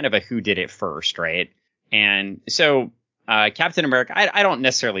 kind of a who did it first, right? And so Captain America, I don't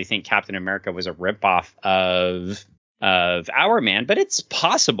necessarily think Captain America was a ripoff of Our Man, but it's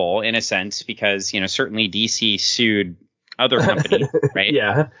possible in a sense because, certainly DC sued other companies, right?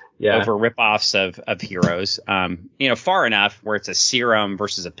 Yeah. Over ripoffs of heroes, far enough where it's a serum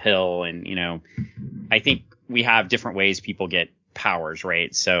versus a pill. And, I think we have different ways people get powers,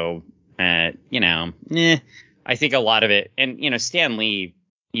 right? So, I think a lot of it, and, Stan Lee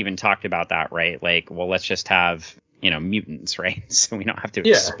even talked about that, right? Like, well, let's just have, mutants, right? So we don't have to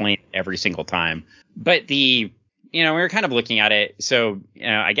explain it every single time. But we were kind of looking at it. So,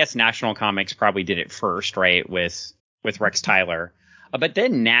 I guess National Comics probably did it first, right? With Rex Tyler. But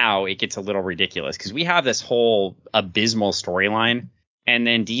then now it gets a little ridiculous because we have this whole abysmal storyline. And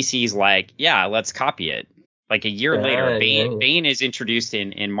then DC's like, yeah, let's copy it. Like a year later, Bane is introduced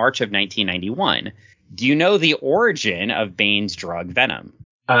in March of 1991. Do you know the origin of Bane's drug Venom?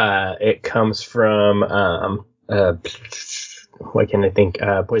 It comes from, what can I think?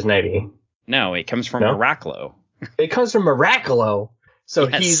 Poison Ivy. No, it comes from Miraclo. It comes from Miraclo. So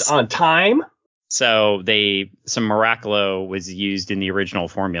yes. He's on time? So some Miraclo was used in the original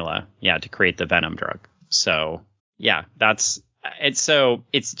formula, to create the Venom drug. So yeah,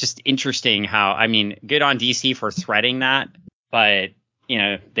 it's just interesting how, I mean, good on DC for threading that, but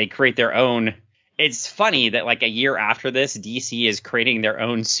they create their own. It's funny that like a year after this, DC is creating their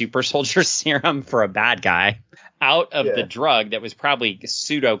own super soldier serum for a bad guy out of the drug that was probably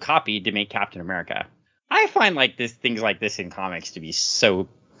pseudo copied to make Captain America. I find things like this in comics to be so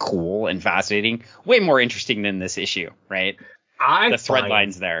cool and fascinating, way more interesting than this issue, right? The thread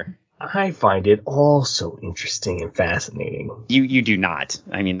lines there. I find it also interesting and fascinating. You do not.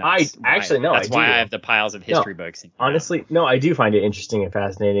 I mean, that's why I have the piles of history books. Honestly, no, I do find it interesting and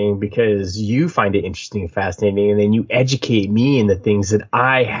fascinating because you find it interesting and fascinating, and then you educate me in the things that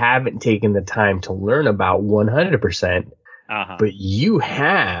I haven't taken the time to learn about 100%. But you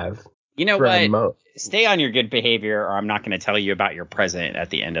have. You know what? Stay on your good behavior, or I'm not going to tell you about your present at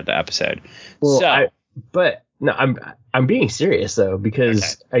the end of the episode. Well, I'm being serious though,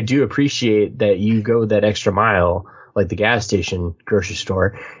 because I do appreciate that you go that extra mile, like the gas station, grocery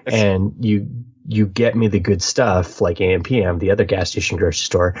store, and you get me the good stuff, like AM/PM, the other gas station, grocery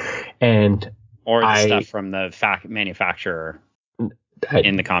store, or the stuff from the manufacturer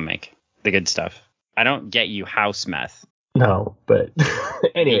in the comic, the good stuff. I don't get you house meth. No, but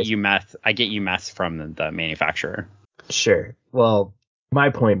anyway, I get you meth from the manufacturer. Sure. Well, my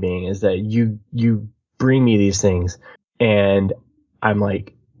point being is that you bring me these things, and I'm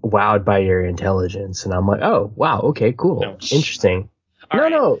like wowed by your intelligence, and I'm like, oh wow, okay, cool, interesting.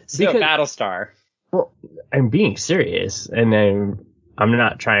 No, so because Battlestar. Well, I'm being serious, and I'm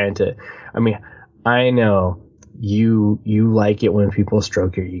not trying to. I mean, I know you like it when people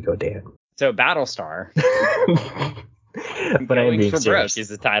stroke your ego, Dan. So Battlestar. But I'm being for serious. Broke is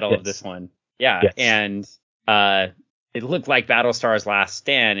the title of this one. Yeah, yes. And it looked like Battlestar's last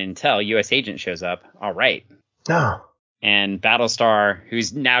stand until U.S. Agent shows up. All right. Oh. And Battlestar,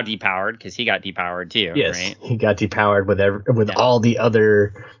 who's now depowered because he got depowered too. Yes, right? He got depowered with all the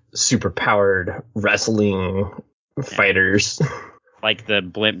other superpowered wrestling fighters, like the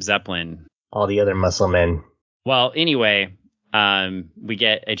Blimp Zeppelin. All the other muscle men. Well, anyway, we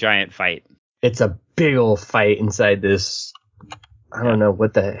get a giant fight. It's a big old fight inside this. I don't know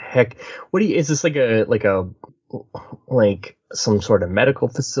what the heck. Is this like some sort of medical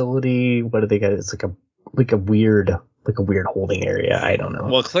facility? What do they got? It's like a weird holding area. I don't know.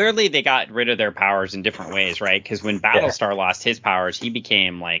 Well, clearly they got rid of their powers in different ways, right? Because when Battlestar lost his powers, he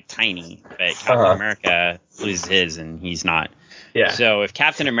became like tiny, but Captain America loses his and he's not. Yeah. So if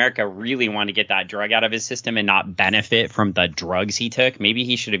Captain America really wanted to get that drug out of his system and not benefit from the drugs he took, maybe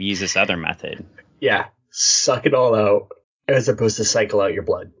he should have used this other method. Yeah. Suck it all out as opposed to cycle out your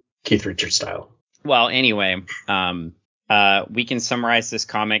blood. Keith Richards style. Well, anyway, we can summarize this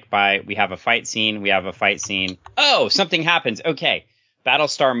comic by we have a fight scene. Oh, something happens. Okay.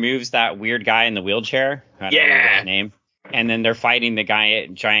 Battlestar moves that weird guy in the wheelchair. I don't remember his name. And then they're fighting the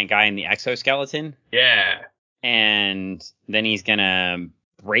giant guy in the exoskeleton. Yeah. And then he's going to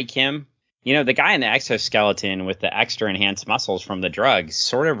break him. The guy in the exoskeleton with the extra enhanced muscles from the drugs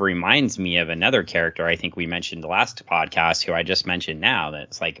sort of reminds me of another character I think we mentioned the last podcast who I just mentioned now.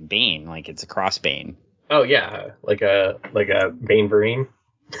 That's like Bane, like it's a cross Bane. Oh yeah, like a Bane Vereen.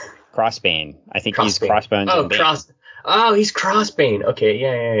 Crossbane. I think he's Crossbane. Crossbones and Bane. He's Crossbane. Okay,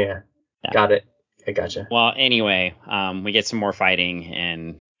 yeah. Got it. I gotcha. Well, anyway, we get some more fighting,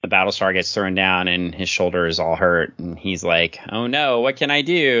 and the Battlestar gets thrown down, and his shoulder is all hurt, and he's like, "Oh no, what can I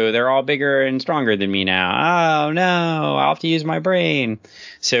do? They're all bigger and stronger than me now. Oh no, I'll have to use my brain."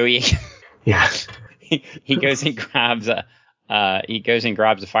 So he he goes and grabs a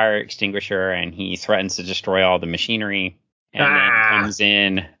fire extinguisher, and he threatens to destroy all the machinery. And then comes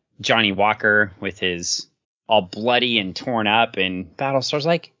in Johnny Walker with his all bloody and torn up, and Battlestar's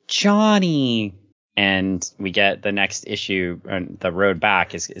like, "Johnny." And we get the next issue, The Road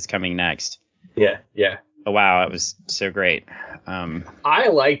Back is coming next. Yeah. Oh wow, it was so great. I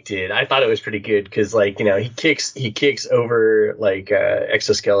liked it. I thought it was pretty good because, like, you know, he kicks over like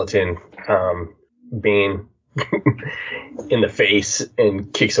exoskeleton Bane in the face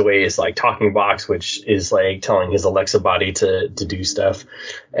and kicks away his like talking box, which is like telling his Alexa body to do stuff.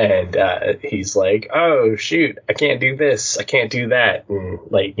 And he's like, "Oh shoot, I can't do this, I can't do that," and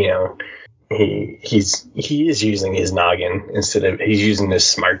like, you know, he is using his noggin instead of he's using his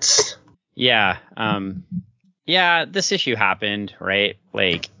smarts. Yeah. This issue happened, right?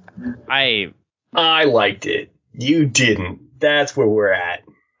 Like, I liked it. You didn't. That's where we're at.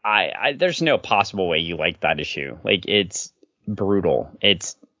 I there's no possible way you like that issue. Like, it's brutal.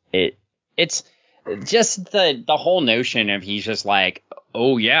 It's just the whole notion of he's just like,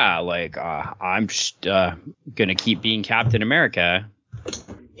 "Oh yeah, like I'm just gonna keep being Captain America."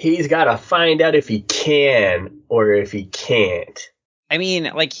 He's got to find out if he can or if he can't. I mean,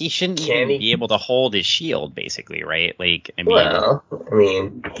 like, he shouldn't even be able to hold his shield, basically, right? Like, I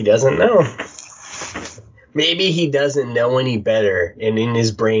mean, he doesn't know. Maybe he doesn't know any better, and in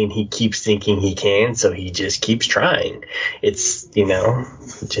his brain he keeps thinking he can, so he just keeps trying. It's, you know,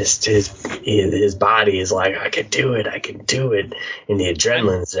 just his body is like, I can do it, and the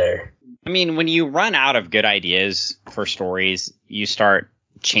adrenaline's there. I mean, when you run out of good ideas for stories, you start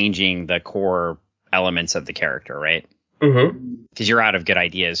changing the core elements of the character, right? Mm-hmm. Because you're out of good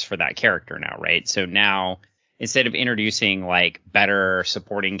ideas for that character now, right? So now, instead of introducing like better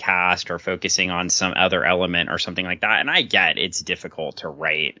supporting cast or focusing on some other element or something like that, and I get it's difficult to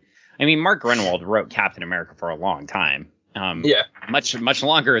write. I mean, Mark Grunwald wrote Captain America for a long time. Much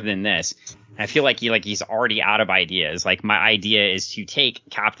longer than this. I feel like he's already out of ideas. Like, my idea is to take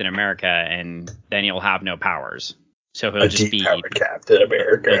Captain America and then he'll have no powers. So he'll just be Captain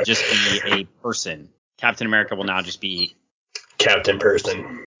America. He'll just be a person. Captain America will now just be Captain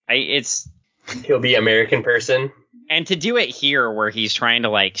Person. He'll be American Person. And to do it here where he's trying to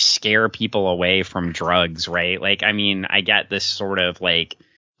like scare people away from drugs, right? Like, I mean, I get this sort of like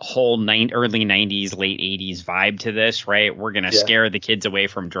whole early 90s, late 80s vibe to this, right? We're going to scare the kids away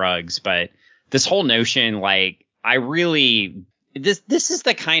from drugs. But this whole notion, like, this is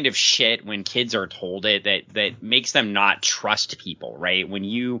the kind of shit when kids are told it that makes them not trust people, right? When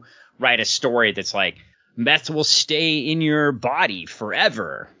you write a story that's like, meth will stay in your body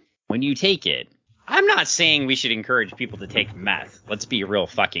forever when you take it. I'm not saying we should encourage people to take meth. Let's be real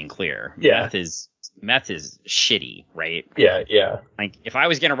fucking clear. Yeah. Meth is shitty, right? Yeah. Like, if I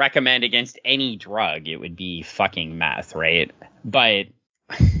was going to recommend against any drug, it would be fucking meth, right? But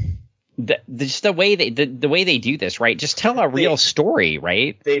just the way they do this, right? Just tell a real story,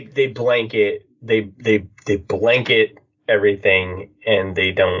 right? They blanket blanket everything, and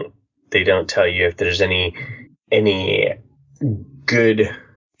they don't tell you if there's any good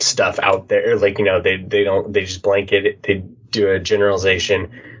stuff out there. Like, you know, they just blanket it. They do a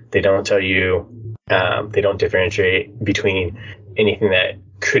generalization. They don't tell you, they don't differentiate between anything that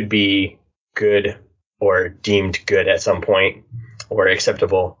could be good or deemed good at some point or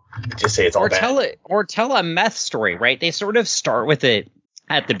acceptable. Just say it's all bad. Tell a meth story, right? They sort of start with it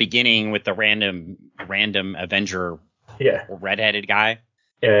at the beginning with the random Avenger, redheaded guy.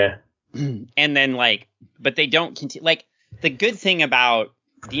 Yeah. And then, like, but they don't continue. Like, the good thing about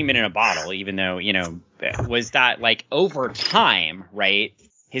Demon in a Bottle, even though, you know, was that, like, over time, right,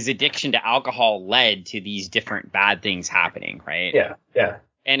 his addiction to alcohol led to these different bad things happening, right? Yeah.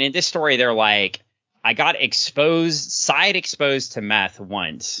 And in this story, they're like, I got side exposed to meth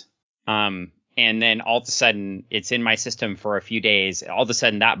once. And then all of a sudden it's in my system for a few days. All of a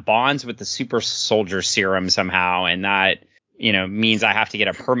sudden that bonds with the super soldier serum somehow. And that, you know, means I have to get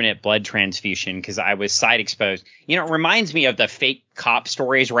a permanent blood transfusion because I was side exposed. You know, it reminds me of the fake cop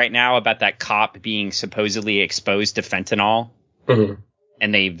stories right now about that cop being supposedly exposed to fentanyl. Mm-hmm.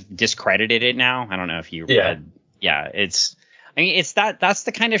 And they've discredited it now. I don't know if you read. Yeah, that's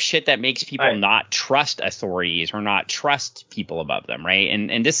the kind of shit that makes people not trust authorities or not trust people above them, right?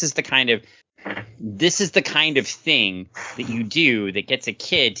 And this is the kind of this is the kind of thing that you do that gets a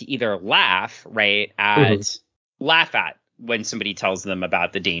kid to either laugh, right, at laugh at when somebody tells them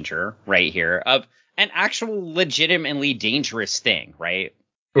about the danger right here of an actual legitimately dangerous thing, right?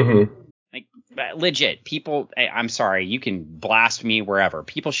 Like legit people. I'm sorry, you can blast me wherever.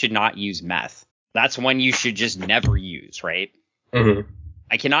 People should not use meth. That's one you should just never use, right?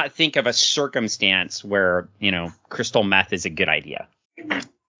 I cannot think of a circumstance where, crystal meth is a good idea.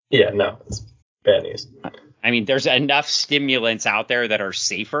 Yeah, no, it's bad news. I mean, there's enough stimulants out there that are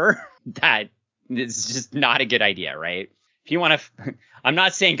safer that it's just not a good idea, right? If you want to, I'm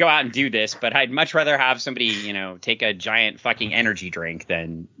not saying go out and do this, but I'd much rather have somebody, take a giant fucking energy drink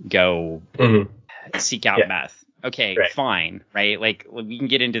than go seek out meth. Okay, fine, right? Like we can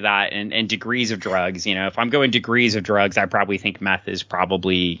get into that and degrees of drugs. If I'm going degrees of drugs, I probably think meth is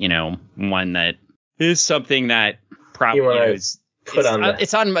probably, one that is something that probably is.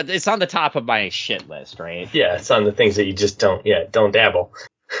 It's on the top of my shit list, right? Yeah, it's on the things that you just don't dabble.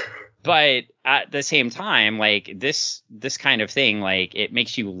 But at the same time, like this kind of thing, like it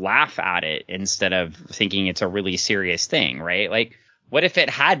makes you laugh at it instead of thinking it's a really serious thing, right? Like, what if it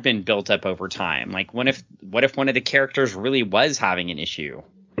had been built up over time? Like, what if one of the characters really was having an issue?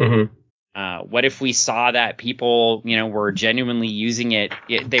 What if we saw that people, were genuinely using it?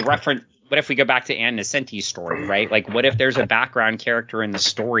 What if we go back to Ann Nesenti's story, right? Like, what if there's a background character in the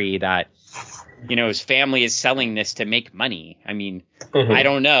story that, his family is selling this to make money? I mean, I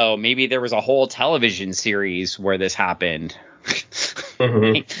don't know. Maybe there was a whole television series where this happened.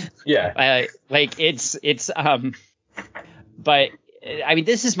 Yeah. But I mean,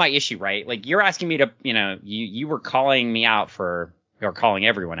 this is my issue, right? Like, you're asking me to, you were calling me out or calling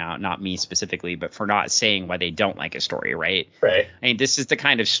everyone out, not me specifically, but for not saying why they don't like a story, right? Right. I mean, this is the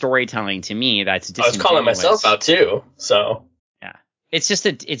kind of storytelling to me that's disingenuous. I was calling myself out too, so. Yeah. It's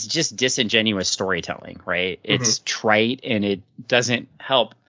just disingenuous storytelling, right? It's trite and it doesn't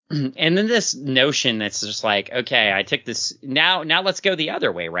help. And then this notion that's just like, okay, I took this, now let's go the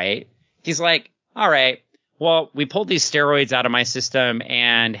other way, right? He's like, all right, well, we pulled these steroids out of my system,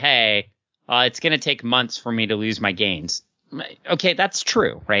 and hey, it's going to take months for me to lose my gains. Okay, that's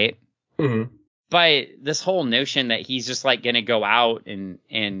true, right? But this whole notion that he's just like going to go out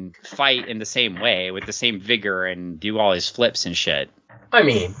and fight in the same way with the same vigor and do all his flips and shit. I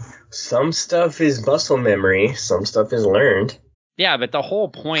mean, some stuff is muscle memory, some stuff is learned. Yeah, but the whole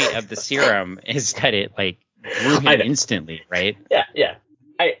point of the serum is that it like grew him instantly, right? Yeah.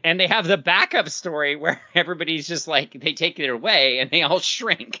 And they have the backup story where everybody's just like, they take it away and they all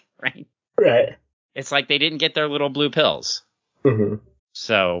shrink, right? Right. It's like they didn't get their little blue pills.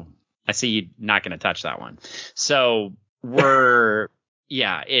 So I see you're not going to touch that one. So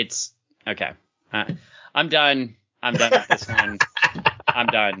it's okay. I'm done. I'm done with this one. I'm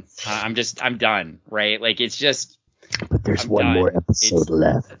done. I'm done. Right. Like, it's just. But there's one more episode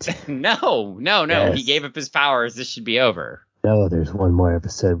left. No. Yes. He gave up his powers. This should be over. No, there's one more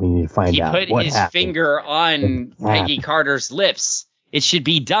episode. We need to find out. He put his finger on Peggy Carter's lips. It should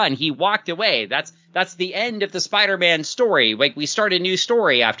be done. He walked away. That's the end of the Spider-Man story. Like, we start a new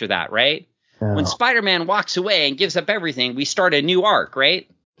story after that, right? No. When Spider-Man walks away and gives up everything, we start a new arc, right?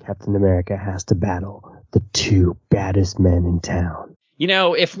 Captain America has to battle the two baddest men in town.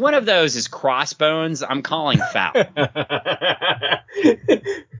 If one of those is Crossbones, I'm calling foul.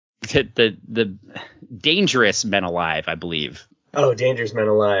 the Dangerous Men Alive, I believe. Oh, Dangerous Men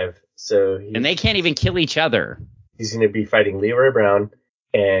Alive. And they can't even kill each other. He's going to be fighting Leroy Brown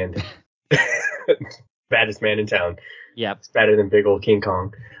and baddest man in town. Yep. It's better than big old King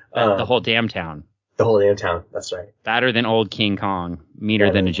Kong. The whole damn town. The whole damn town. That's right. Badder than old King Kong.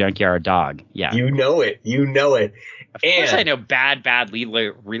 Meaner than a junkyard dog. Yeah. You know it. Of course I know Bad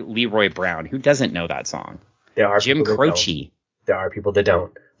Leroy Brown. Who doesn't know that song? There are Jim Croce. There are people that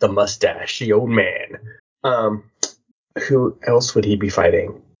don't. The mustache, the old man. Who else would he be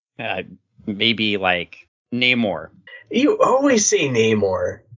fighting? Maybe like Namor. You always say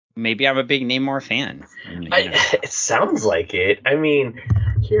Namor. Maybe I'm a big Namor fan. It sounds like it. I mean,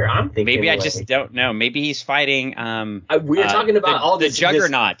 here I'm thinking. Maybe I just don't know. Maybe he's fighting. We are talking about all this. The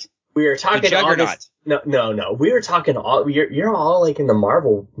Juggernaut. We are talking Juggernaut. All this. No. We are talking all. You're all like in the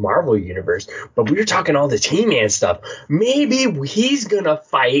Marvel universe, but we were talking all this He-Man stuff. Maybe he's gonna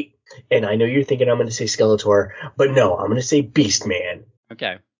fight. And I know you're thinking I'm gonna say Skeletor, but no, I'm gonna say Beast Man.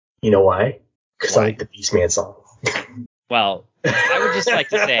 Okay. You know why? Because I like the Beast Man song. Well, I would just like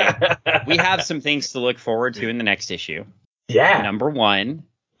to say we have some things to look forward to in the next issue. Yeah. Number one.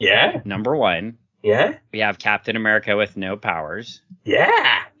 Yeah. We have Captain America with no powers.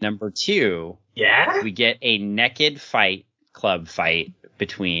 Yeah. Number two. Yeah. We get a naked club fight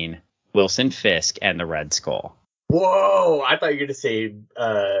between Wilson Fisk and the Red Skull. Whoa! I thought you were gonna say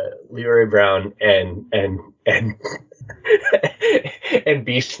Leroy Brown and and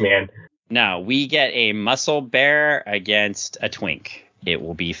Beastman. No, we get a muscle bear against a twink. It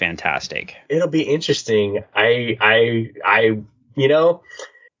will be fantastic. It'll be interesting. Pay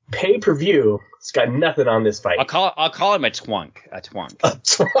per view. It's got nothing on this fight. I'll call him a twunk. A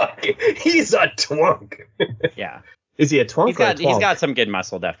twunk. He's a twunk. Yeah. Is he a twunk? He's got some good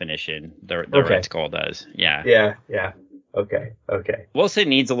muscle definition. The Red Skull does. Yeah. Yeah. Okay. Wilson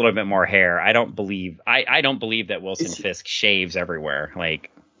needs a little bit more hair. I don't believe that Wilson Fisk shaves everywhere. Like,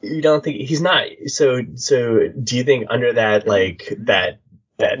 you don't think he's not? So do you think under that that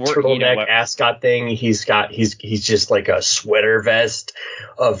turtleneck ascot thing, he's just like a sweater vest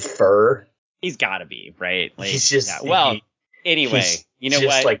of fur? He's got to be, right? Like, he's just anyway. You know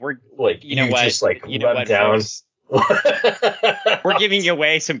what? Folks? We're giving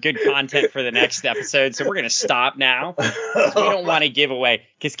away some good content for the next episode, so we're going to stop now. We don't want to give away,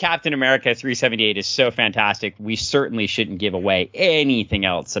 because Captain America 378 is so fantastic. We certainly shouldn't give away anything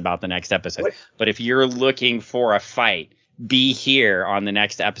else about the next episode. What? But if you're looking for a fight, be here on the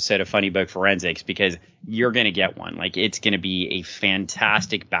next episode of Funny Book Forensics, because you're going to get one. Like, it's going to be a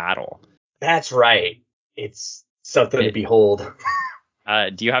fantastic battle. That's right. It's something to behold.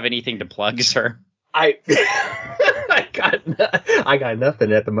 Do you have anything to plug, sir? I got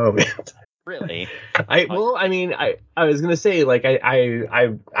nothing at the moment. Really? I was gonna say, like,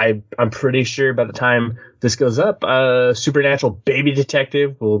 I'm pretty sure by the time this goes up, Supernatural Baby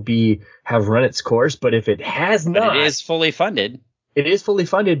Detective will have run its course. But if it has not, it is fully funded. It is fully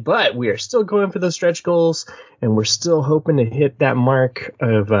funded, but we are still going for those stretch goals, and we're still hoping to hit that mark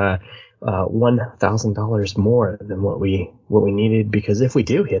of $1,000 more than what we needed. Because if we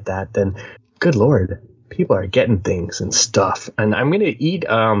do hit that, then good Lord, people are getting things and stuff. And I'm gonna eat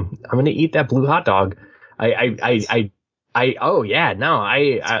that blue hot dog. I'll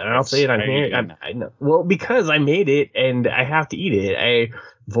say it on here. I know. Well, because I made it and I have to eat it.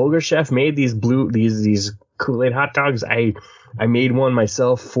 Vulgar Chef made these Kool-Aid hot dogs. I made one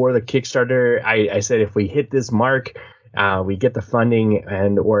myself for the Kickstarter. I said if we hit this mark, we get the funding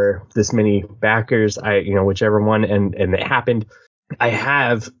or this many backers, whichever one, and it happened. I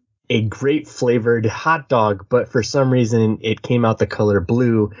have a grape flavored hot dog, but for some reason it came out the color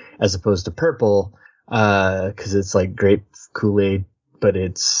blue as opposed to purple, because it's like grape Kool-Aid, but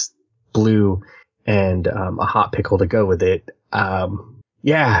it's blue, and a hot pickle to go with it. A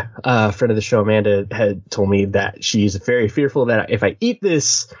friend of the show, Amanda, had told me that she's very fearful that if I eat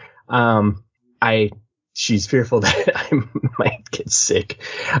this, she's fearful that I might get sick.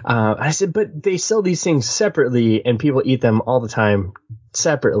 I said, but they sell these things separately and people eat them all the time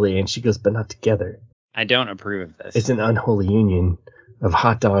separately. And she goes, but not together. I don't approve of this. It's an unholy union of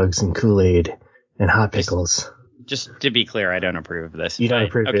hot dogs and Kool-Aid and hot pickles. Just to be clear, I don't approve of this. You don't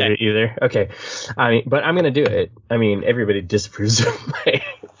approve of it either? Okay. But I'm going to do it. Everybody disapproves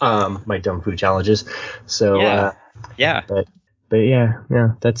of my dumb food challenges. So, yeah. But yeah,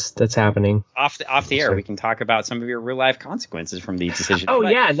 that's happening. Off the air, we can talk about some of your real life consequences from these decisions. Oh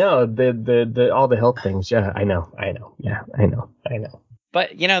yeah, no, the all the health things. Yeah, I know. Yeah, I know.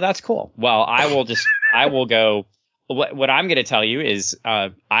 But that's cool. Well, I will go. What I'm going to tell you is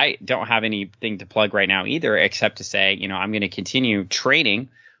I don't have anything to plug right now either, except to say, I'm going to continue training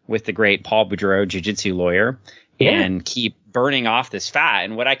with the great Paul Boudreau, jiu-jitsu lawyer, and keep burning off this fat.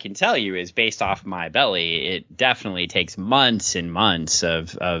 And what I can tell you is, based off my belly, it definitely takes months and months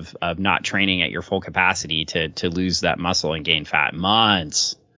of not training at your full capacity to lose that muscle and gain fat.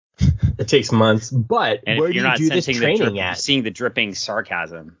 Months. It takes months. But and where if you're do you not do this sensing training at? Seeing the dripping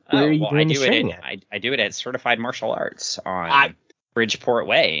sarcasm. Where are you doing this training at? I do it at Certified Martial Arts on Bridgeport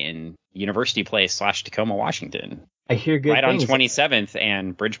Way in University Place / Tacoma, Washington. I hear good things. Right on 27th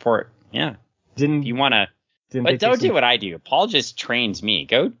and Bridgeport. Yeah. If you want to. But don't do what I do. Paul just trains me.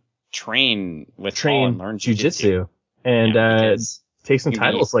 Go train with Paul and learn jiu-jitsu. And take some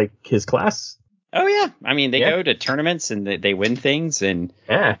titles like his class. Oh, yeah. They go to tournaments and they win things. And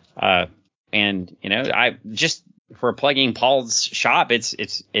I just for plugging Paul's shop,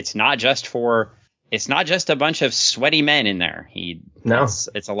 it's not just a bunch of sweaty men in there.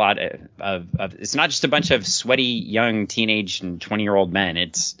 It's a lot of it's not just a bunch of sweaty young teenage and 20-year-old men.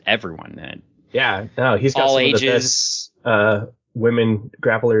 It's everyone. Yeah, no, he's got all some ages, of the best women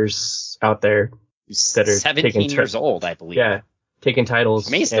grapplers out there that are 17 years old, I believe. Yeah, taking titles.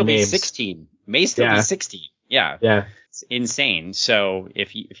 May still be names. 16. May still be 16. Yeah. It's insane. So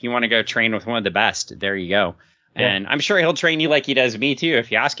if you want to go train with one of the best, there you go. And I'm sure he'll train you like he does me too, if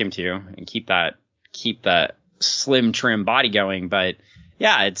you ask him to, and keep that slim, trim body going. But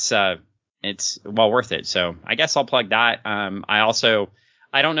yeah, it's well worth it. So I guess I'll plug that.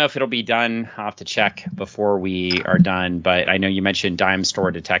 I don't know if it'll be done. I'll have to check before we are done, but I know you mentioned Dime Store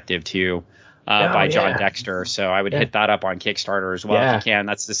Detective too, by John Dexter. So I would hit that up on Kickstarter as well if you can.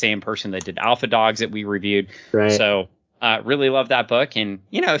 That's the same person that did Alpha Dogs that we reviewed. Right. So really love that book. And,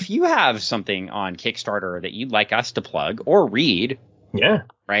 if you have something on Kickstarter that you'd like us to plug or read,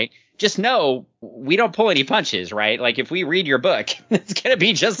 right, just know we don't pull any punches, right? Like if we read your book, it's going to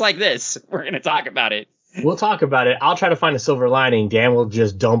be just like this. We're going to talk about it. We'll talk about it. I'll try to find a silver lining. Dan will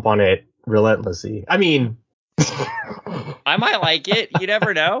just dump on it relentlessly. I mean, I might like it. You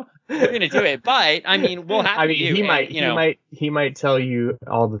never know. We're going to do it. But I mean, we'll have to do it. He might tell you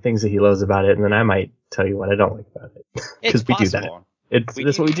all the things that he loves about it, and then I might tell you what I don't like about it. Because we possible. do that.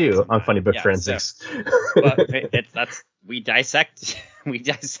 That's what we do on Funny Book Forensics. So, we dissect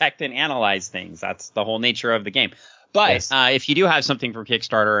and analyze things. That's the whole nature of the game. But if you do have something from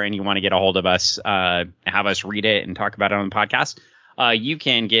Kickstarter and you want to get a hold of us, have us read it and talk about it on the podcast, you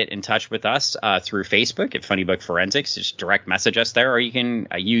can get in touch with us through Facebook at Funny Book Forensics. Just direct message us there, or you can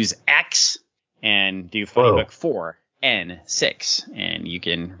use X and do Funny Book 4N6, and you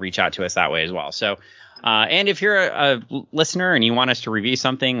can reach out to us that way as well. So, and if you're a listener and you want us to review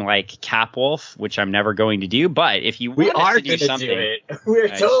something like Capwolf, which I'm never going to do, but if you want us to do something, we're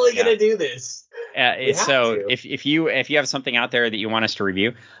totally going to do this. If you have something out there that you want us to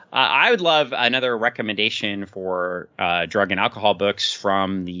review, I would love another recommendation for drug and alcohol books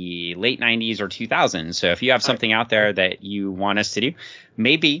from the late 90s or 2000s. So if you have something out there that you want us to do,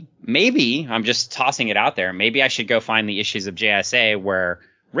 maybe I'm just tossing it out there. Maybe I should go find the issues of JSA where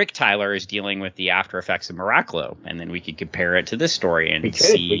Rick Tyler is dealing with the after effects of Miracolo, and then we could compare it to this story and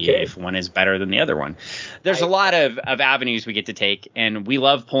see if one is better than the other one. There's a lot of avenues we get to take, and we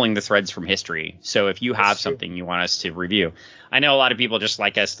love pulling the threads from history. So if you have something you want us to review, I know a lot of people just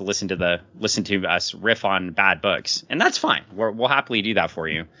like us to listen to us riff on bad books, and that's fine. We'll happily do that for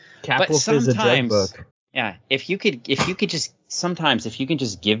you. Capwolf is a drug book. Yeah, if you could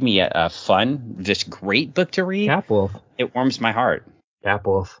just give me a fun, just great book to read, Capwolf. It warms my heart.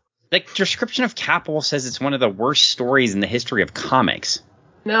 Capwolf. The description of Capwolf says it's one of the worst stories in the history of comics.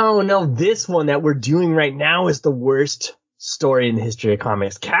 No, this one that we're doing right now is the worst story in the history of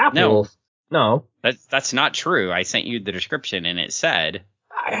comics. Capwolf. No. That's not true. I sent you the description and it said.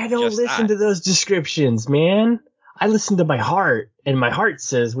 I don't listen to those descriptions, man. I listen to my heart, and my heart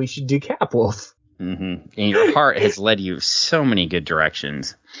says we should do Capwolf. Mm-hmm. And your heart has led you so many good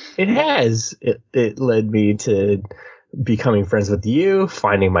directions. It has. It led me to becoming friends with you,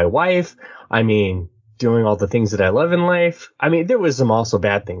 finding my wife. I mean, doing all the things that I love in life. I mean, there was some also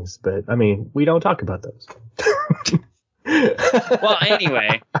bad things, but I mean, we don't talk about those. Well,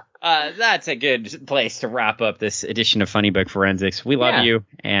 anyway, that's a good place to wrap up this edition of Funny Book Forensics. We love you,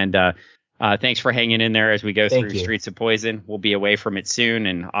 and thanks for hanging in there as we go through Streets of Poison. We'll be away from it soon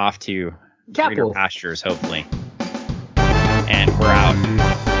and off to greener pastures, hopefully. And we're out.